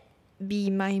that be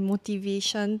my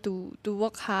motivation to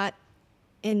work hard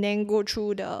and then go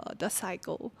through the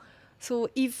cycle. So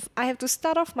if I have to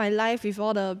start off my life with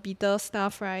all the bitter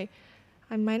stuff, right,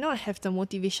 I might not have the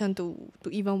motivation to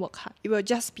even work hard. It will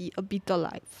just be a bitter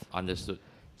life. Understood.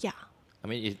 Yeah.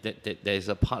 There is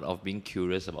a part of being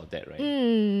curious about that, right?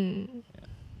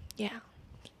 Yeah.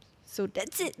 So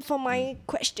that's it for my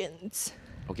questions.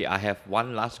 Okay, I have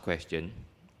one last question.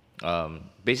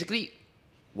 Basically,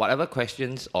 whatever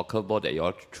questions or curveball that you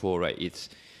all throw, right, it's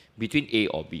between A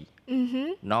or B.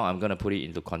 Now I'm going to put it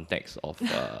into context of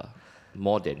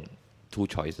more than two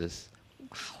choices.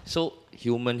 So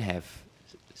human have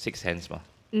 6 hands,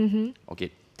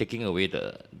 Okay, taking away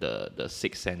the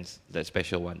sixth sense, the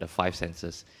special one, the five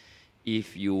senses.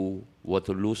 If you were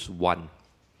to lose one,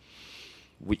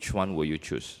 which one will you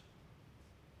choose?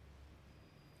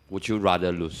 Would you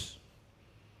rather lose?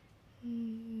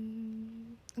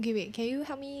 Okay, wait. Can you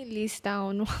help me list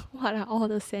down what are all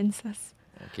the senses?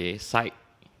 Okay, sight,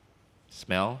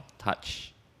 smell,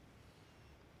 touch,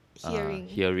 Hearing.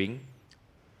 hearing,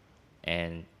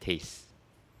 and taste.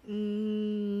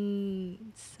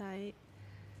 Sight,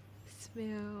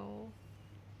 smell,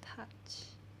 touch,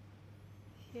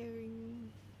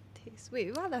 hearing, taste.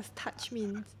 Wait, what does touch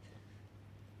mean?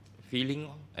 Feeling,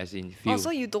 as in feel. Oh,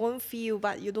 so you don't feel,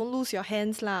 but you don't lose your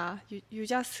hands lah. You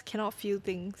just cannot feel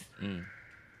things.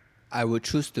 I would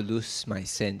choose to lose my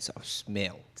sense of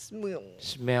smell. Smell.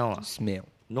 Smell. Smell.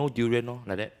 No durian, no,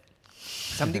 like that.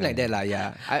 Something like that lah,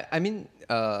 yeah. I mean,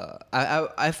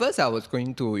 at first I was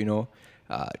going to,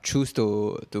 choose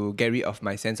to get rid of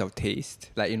my sense of taste.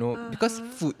 Like, because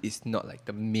food is not like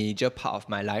the major part of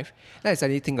my life. Then I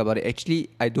suddenly think about it. Actually,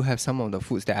 I do have some of the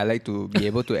foods that I like to be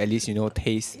able to at least,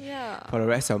 taste Yeah. for the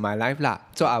rest of my life lah.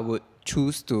 So I would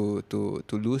choose to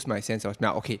lose my sense of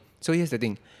smell. Okay, so here's the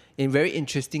thing. In very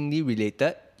interestingly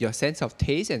related, your sense of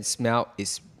taste and smell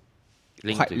is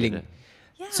Linked quite together. linked.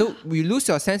 Yeah. So you lose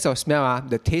your sense of smell,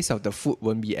 the taste of the food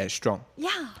won't be as strong.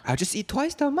 Yeah. I'll just eat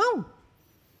twice the amount.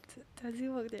 Does it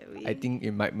work that way? I think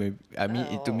it might.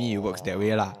 To me, it works that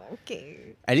way lah.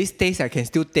 Okay. At least taste, I can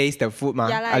still taste the food Yeah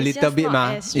lah, a it's little just bit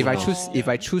not as If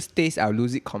I choose taste, I'll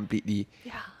lose it completely.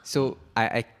 Yeah. So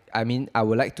I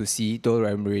would like to see, though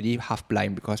I'm already half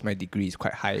blind because my degree is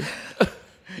quite high.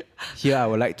 Hear, I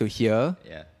would like to hear.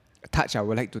 Yeah. Touch, I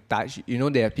would like to touch.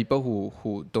 There are people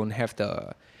who don't have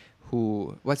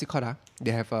what's it called?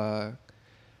 They have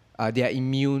they are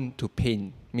immune to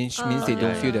pain. Means they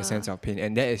don't feel the sense of pain,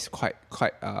 and that is quite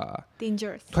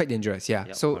Dangerous. quite dangerous. Yeah.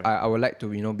 Yep, So correct. I would like to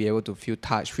be able to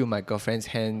feel my girlfriend's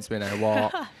hands when I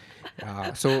walk.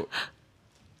 So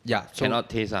yeah. So Cannot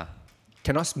taste, ah.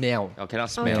 cannot smell. Oh, cannot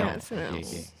smell. cannot smell.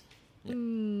 Okay.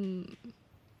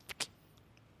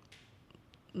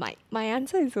 My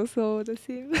answer is also the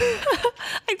same.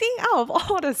 I think out of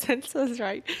all the senses,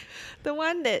 right, the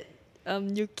one that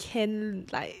you can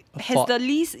has Afford. the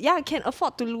least, can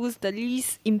afford to lose the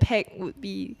least impact would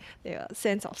be the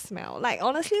sense of smell. Like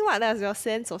honestly, what does your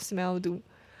sense of smell do?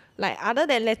 Like other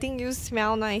than letting you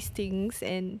smell nice things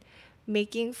and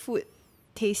making food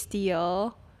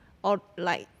tastier, or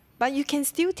but you can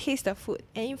still taste the food.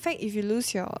 And in fact, if you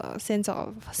lose your sense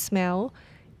of smell,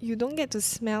 you don't get to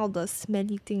smell the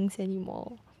smelly things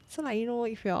anymore. So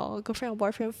if your girlfriend or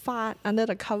boyfriend fart under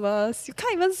the covers, you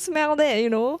can't even smell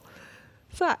that.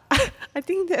 So I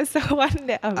think that's the one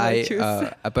that I will choose.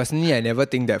 Personally, I never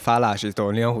think that far lah. She's the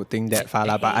only one who think that far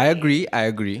lah. But I agree.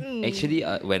 Actually,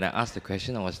 when I asked the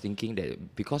question, I was thinking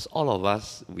that because all of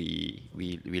us, we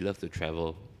love to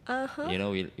travel.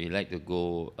 We like to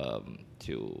go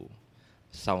to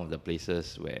some of the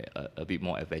places where a bit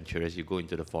more adventurous. You go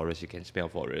into the forest, you can smell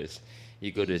forest.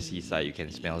 You go to the seaside, you can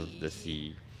smell the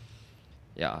sea.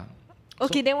 Yeah.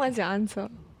 Okay, then what's your answer?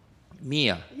 Me,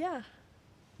 Yeah.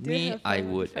 Do you me, have I a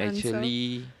would answer?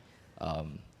 actually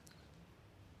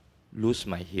lose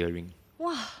my hearing.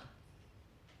 Wow.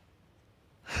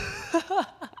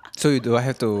 So do I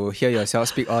have to hear yourself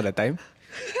speak all the time?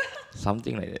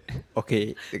 Something like that.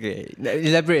 Okay.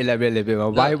 Elaborate a little bit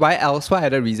more. Why else? What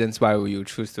other reasons why will you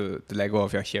choose to let go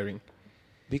of your hearing?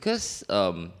 Because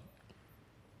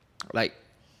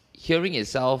hearing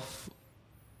itself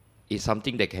is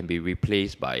something that can be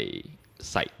replaced by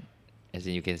sight, as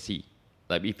in you can see.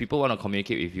 Like if people want to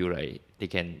communicate with you, right, they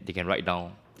can write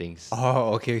down things.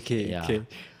 Oh, okay. Yeah. Okay.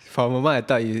 For a moment, I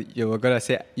thought you were gonna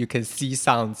say you can see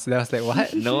sounds. Then I was like,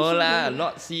 what? No lah,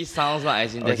 not see sounds lah.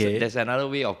 As in Okay. there's another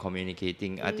way of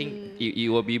communicating. I think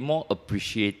you will be more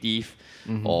appreciative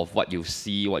of what you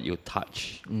see, what you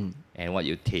touch, and what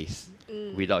you taste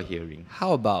without hearing.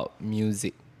 How about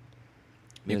music?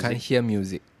 You can't Music? hear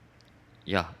music,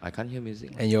 Yeah, I can't hear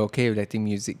music. and you're okay with letting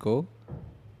music go?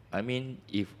 I mean,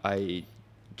 if I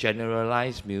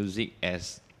generalize music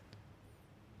as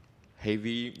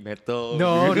heavy metal,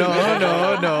 No.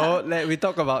 We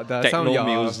talk about some of techno your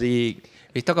music.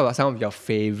 We talk about some of your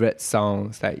favorite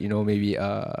songs, like maybe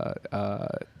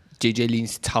JJ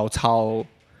Lin's Cao Cao.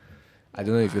 I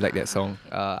don't know if you like that song.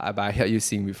 But I heard you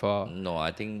sing before. No,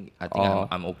 I think Oh.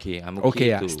 I'm okay. I'm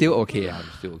Okay, okay. still okay. Yeah, I'm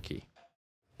still okay.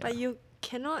 But you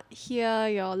cannot hear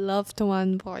your loved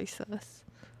one voices.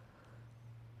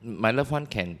 My loved one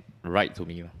can write to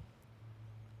me.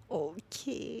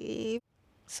 Okay.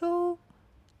 So,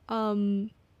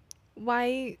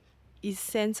 why is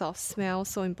sense of smell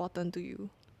so important to you?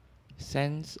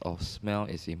 sense of smell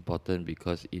is important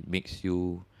because it makes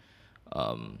you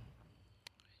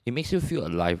feel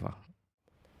alive.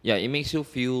 Yeah, it makes you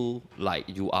feel like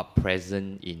you are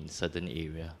present in certain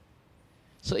area.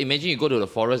 So imagine you go to the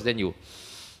forest, then you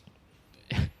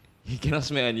you cannot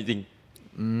smell anything.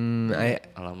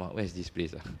 Alamak, where is this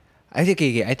place? I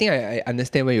think I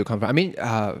understand where you come from. I mean,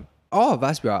 all of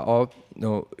us, we are all,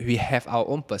 we have our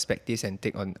own perspectives and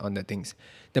take on the things.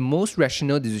 The most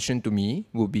rational decision to me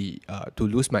would be to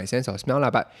lose my sense of smell lah.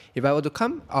 But if I were to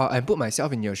come and put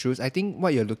myself in your shoes, I think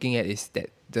what you're looking at is that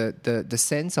the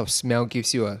sense of smell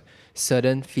gives you a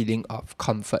certain feeling of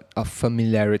comfort, of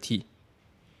familiarity.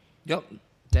 Yep,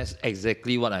 that's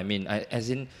exactly what I mean. As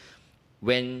in,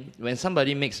 when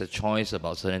somebody makes a choice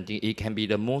about certain thing, it can be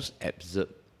the most absurd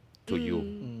to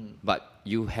you, but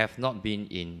you have not been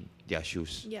in their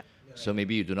shoes. Yeah. So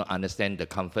maybe you do not understand the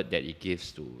comfort that it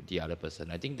gives to the other person.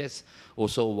 I think that's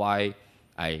also why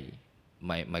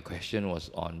my question was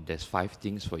on there's 5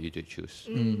 things for you to choose.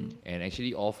 And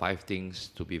actually all 5 things,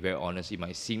 to be very honest, it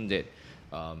might seem that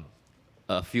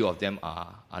a few of them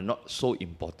are not so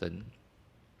important.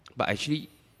 But actually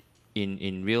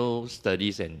in real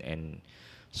studies and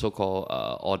so-called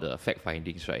all the fact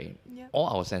findings, right? Yeah.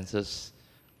 All our senses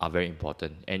are very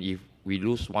important. And if we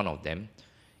lose one of them,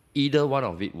 either one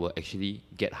of it will actually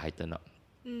get heightened up.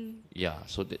 Yeah,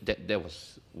 so that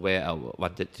was where I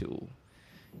wanted to,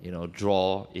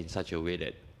 draw in such a way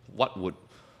that what would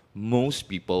most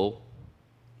people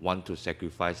want to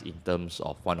sacrifice in terms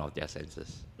of one of their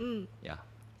senses. Yeah.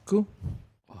 Cool.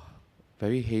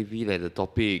 Very heavy like the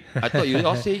topic. I thought you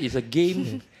all say it's a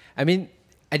game. I mean,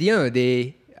 at the end of the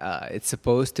day, it's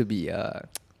supposed to be a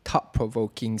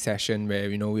thought-provoking session where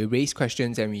we raise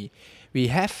questions and we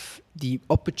have the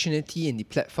opportunity and the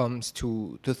platforms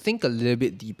to think a little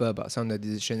bit deeper about some of the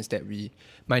decisions that we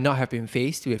might not have been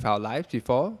faced with our lives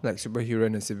before, like superhero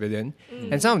and a civilian,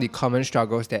 and some of the common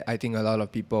struggles that I think a lot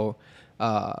of people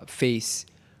face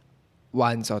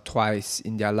once or twice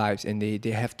in their lives, and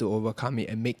they have to overcome it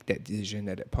and make that decision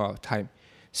at that point of time.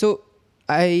 So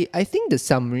I think the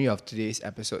summary of today's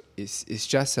episode is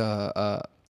just a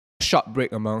short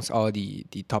break amongst all the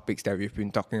topics that we've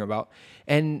been talking about,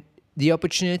 and the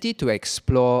opportunity to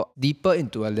explore deeper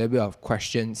into a little bit of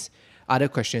other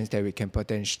questions that we can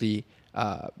potentially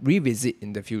revisit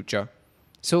in the future.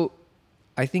 So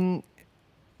I think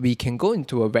we can go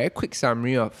into a very quick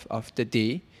summary of the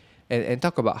day and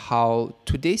talk about how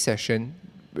today's session,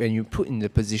 when you put in the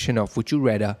position of would you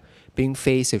rather being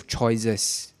faced with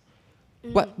choices,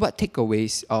 what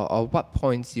takeaways or what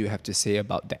points do you have to say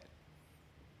about that?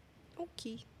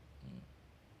 Okay.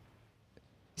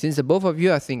 Since the both of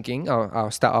you are thinking, I'll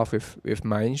start off with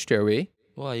mine straight away.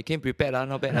 Wow, you came prepared,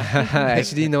 not bad.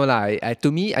 Actually, no lah.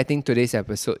 To me, I think today's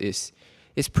episode is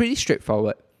pretty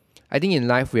straightforward. I think in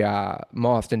life, we are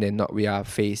more often than not, we are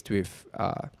faced with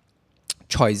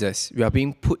choices. We are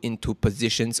being put into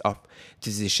positions of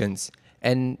decisions.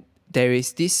 And there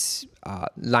is this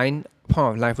point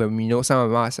of life where we know some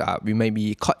of us, we may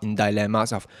be caught in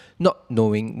dilemmas of not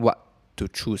knowing what to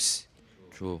choose.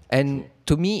 True. And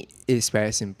to me, it's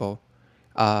very simple.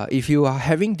 If you are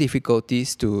having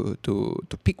difficulties to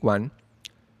pick one,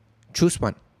 choose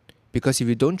one. Because if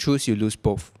you don't choose, you lose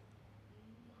both.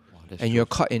 Wow, that's And true. you're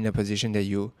caught in a position that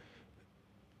you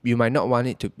might not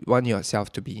want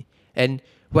yourself to be. And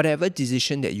whatever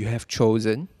decision that you have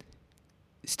chosen,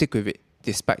 stick with it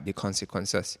despite the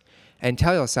consequences. And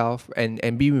tell yourself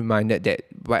and be reminded that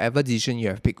whatever decision you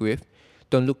have picked with,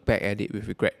 don't look back at it with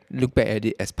regret. Look back at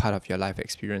it as part of your life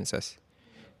experiences.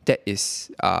 That is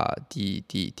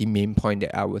the main point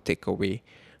that I will take away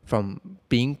from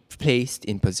being placed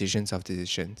in positions of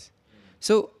decisions.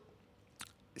 So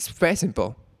it's very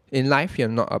simple. In life, you're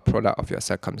not a product of your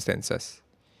circumstances.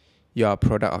 You're a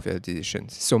product of your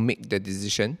decisions. So make the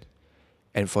decision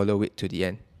and follow it to the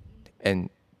end and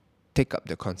take up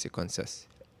the consequences.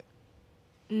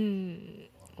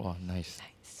 Wow, nice.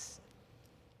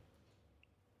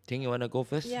 Think you want to go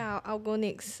first? Yeah, I'll go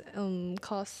next.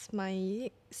 Cause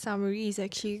my summary is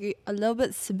actually a little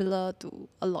bit similar to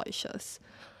Aloysius,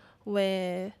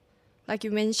 where, like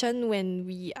you mentioned, when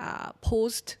we are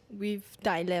posed with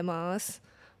dilemmas,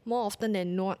 more often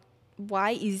than not,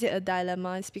 why is it a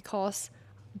dilemma? It's because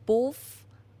both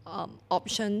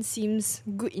options seems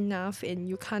good enough, and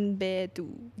you can't bear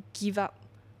to give up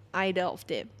either of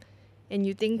them, and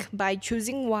you think by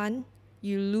choosing one,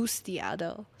 you lose the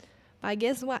other. I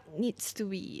guess what needs to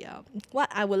be,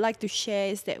 what I would like to share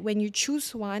is that when you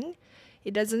choose one,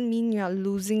 it doesn't mean you are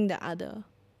losing the other.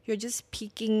 You're just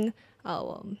picking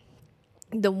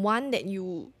the one that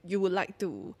you would like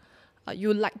to,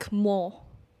 you like more.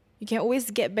 you can always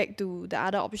get back to the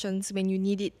other options when you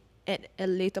need it at a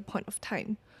later point of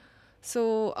time.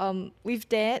 So with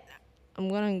that, I'm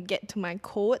gonna get to my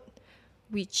quote,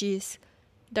 which is,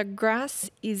 the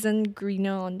grass isn't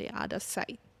greener on the other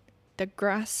side. The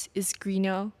grass is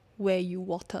greener where you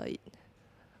water it.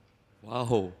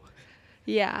 Wow.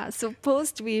 Yeah, so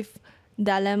posed with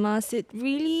dilemmas, it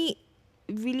really,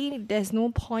 there's no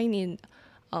point in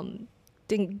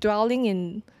dwelling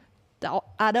in the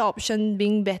other option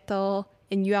being better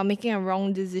and you are making a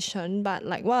wrong decision. But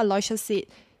like what Aloysius said,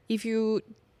 if you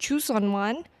choose on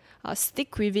one,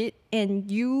 stick with it, and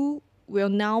you will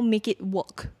now make it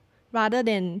work, rather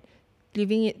than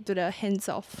leaving it to the hands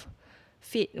of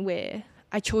fate where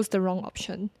I chose the wrong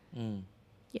option.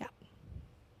 Yeah.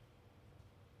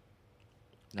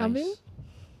 Alvin? Nice.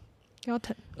 Your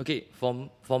turn. Okay,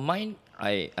 for mine,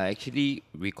 I actually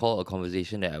recall a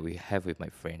conversation that we have with my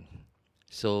friend.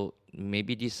 So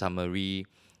maybe this summary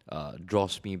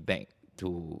draws me back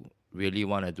to really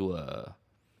want to do a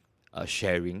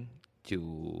sharing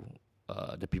to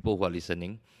the people who are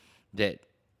listening, that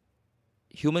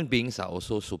human beings are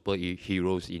also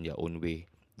superheroes in their own way.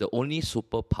 The only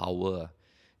superpower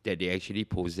that they actually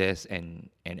possess, and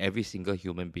every single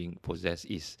human being possess,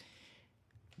 is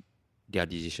their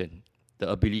decision, the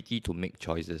ability to make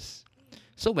choices.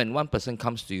 So when one person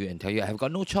comes to you and tell you, I have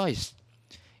got no choice,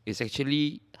 it's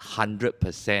actually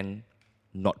 100%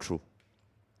 not true.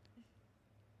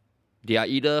 They are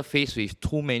either faced with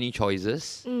too many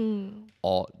choices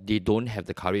or they don't have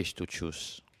the courage to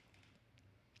choose.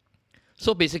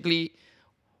 So basically,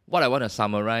 what I want to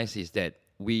summarize is that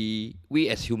we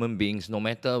as human beings, no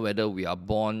matter whether we are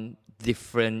born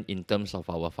different in terms of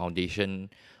our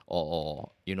foundation or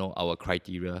our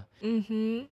criteria,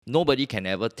 nobody can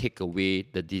ever take away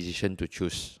the decision to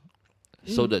choose.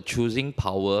 So the choosing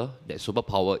power, that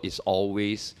superpower, is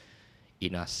always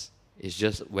in us. It's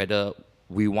just whether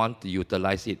we want to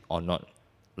utilize it or not.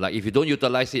 Like if you don't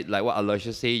utilize it, like what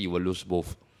Aloysius say, you will lose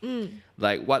both.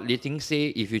 Like what Li Ting say,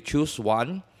 if you choose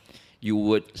one, you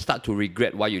would start to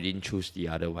regret why you didn't choose the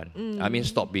other one. I mean,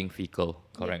 stop being fickle,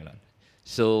 correct? Yeah.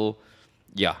 So,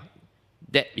 yeah,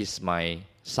 that is my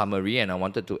summary, and I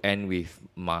wanted to end with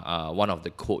my one of the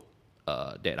quote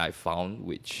that I found,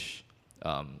 which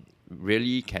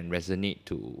really can resonate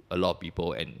to a lot of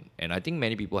people, and I think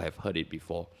many people have heard it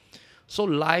before. So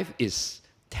life is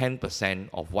 10%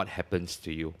 of what happens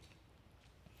to you,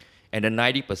 and the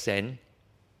 90%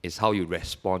 is how you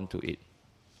respond to it.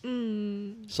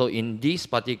 So in this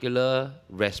particular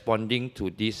responding to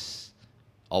this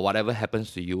or whatever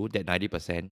happens to you, that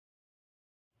 90%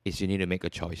 is you need to make a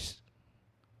choice,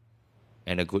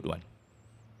 and a good one,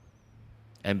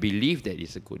 and believe that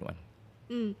it's a good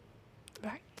one.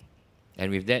 Right.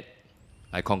 And with that,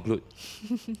 I conclude.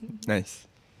 Nice.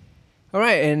 All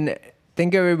right, and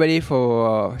thank you everybody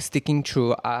for sticking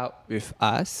throughout with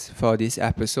us for this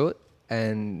episode.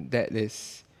 And that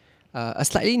is a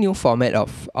slightly new format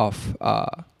of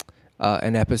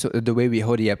an episode. The way we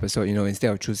hold the episode,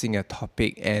 instead of choosing a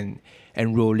topic and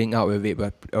rolling out with it,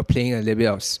 but playing a little bit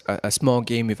of a small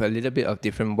game with a little bit of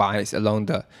different whys along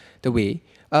the way.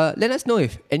 Let us know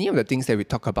if any of the things that we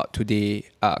talk about today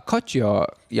caught your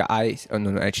eyes, or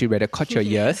no, actually rather caught your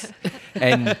ears,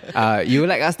 and you would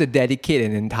like us to dedicate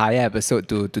an entire episode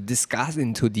to discuss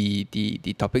into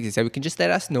the topics itself. We can just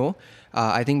let us know.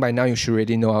 I think by now you should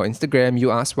already know our Instagram,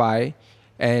 You Ask Why,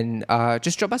 and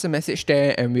just drop us a message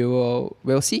there, and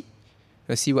we'll see.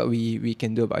 We'll see what we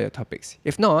can do about your topics.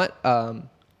 If not,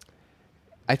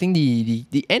 I think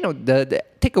the end of the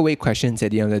takeaway questions at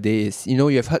the end of the day is, you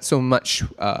have heard so much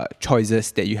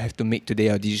choices that you have to make today,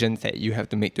 or decisions that you have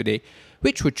to make today.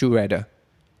 Which would you rather?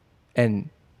 And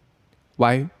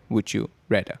why would you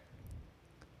rather?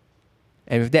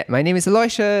 And with that, my name is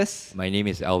Aloysius. My name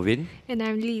is Alvin. And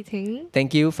I'm Li Ting.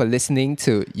 Thank you for listening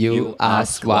to You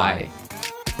Ask Why.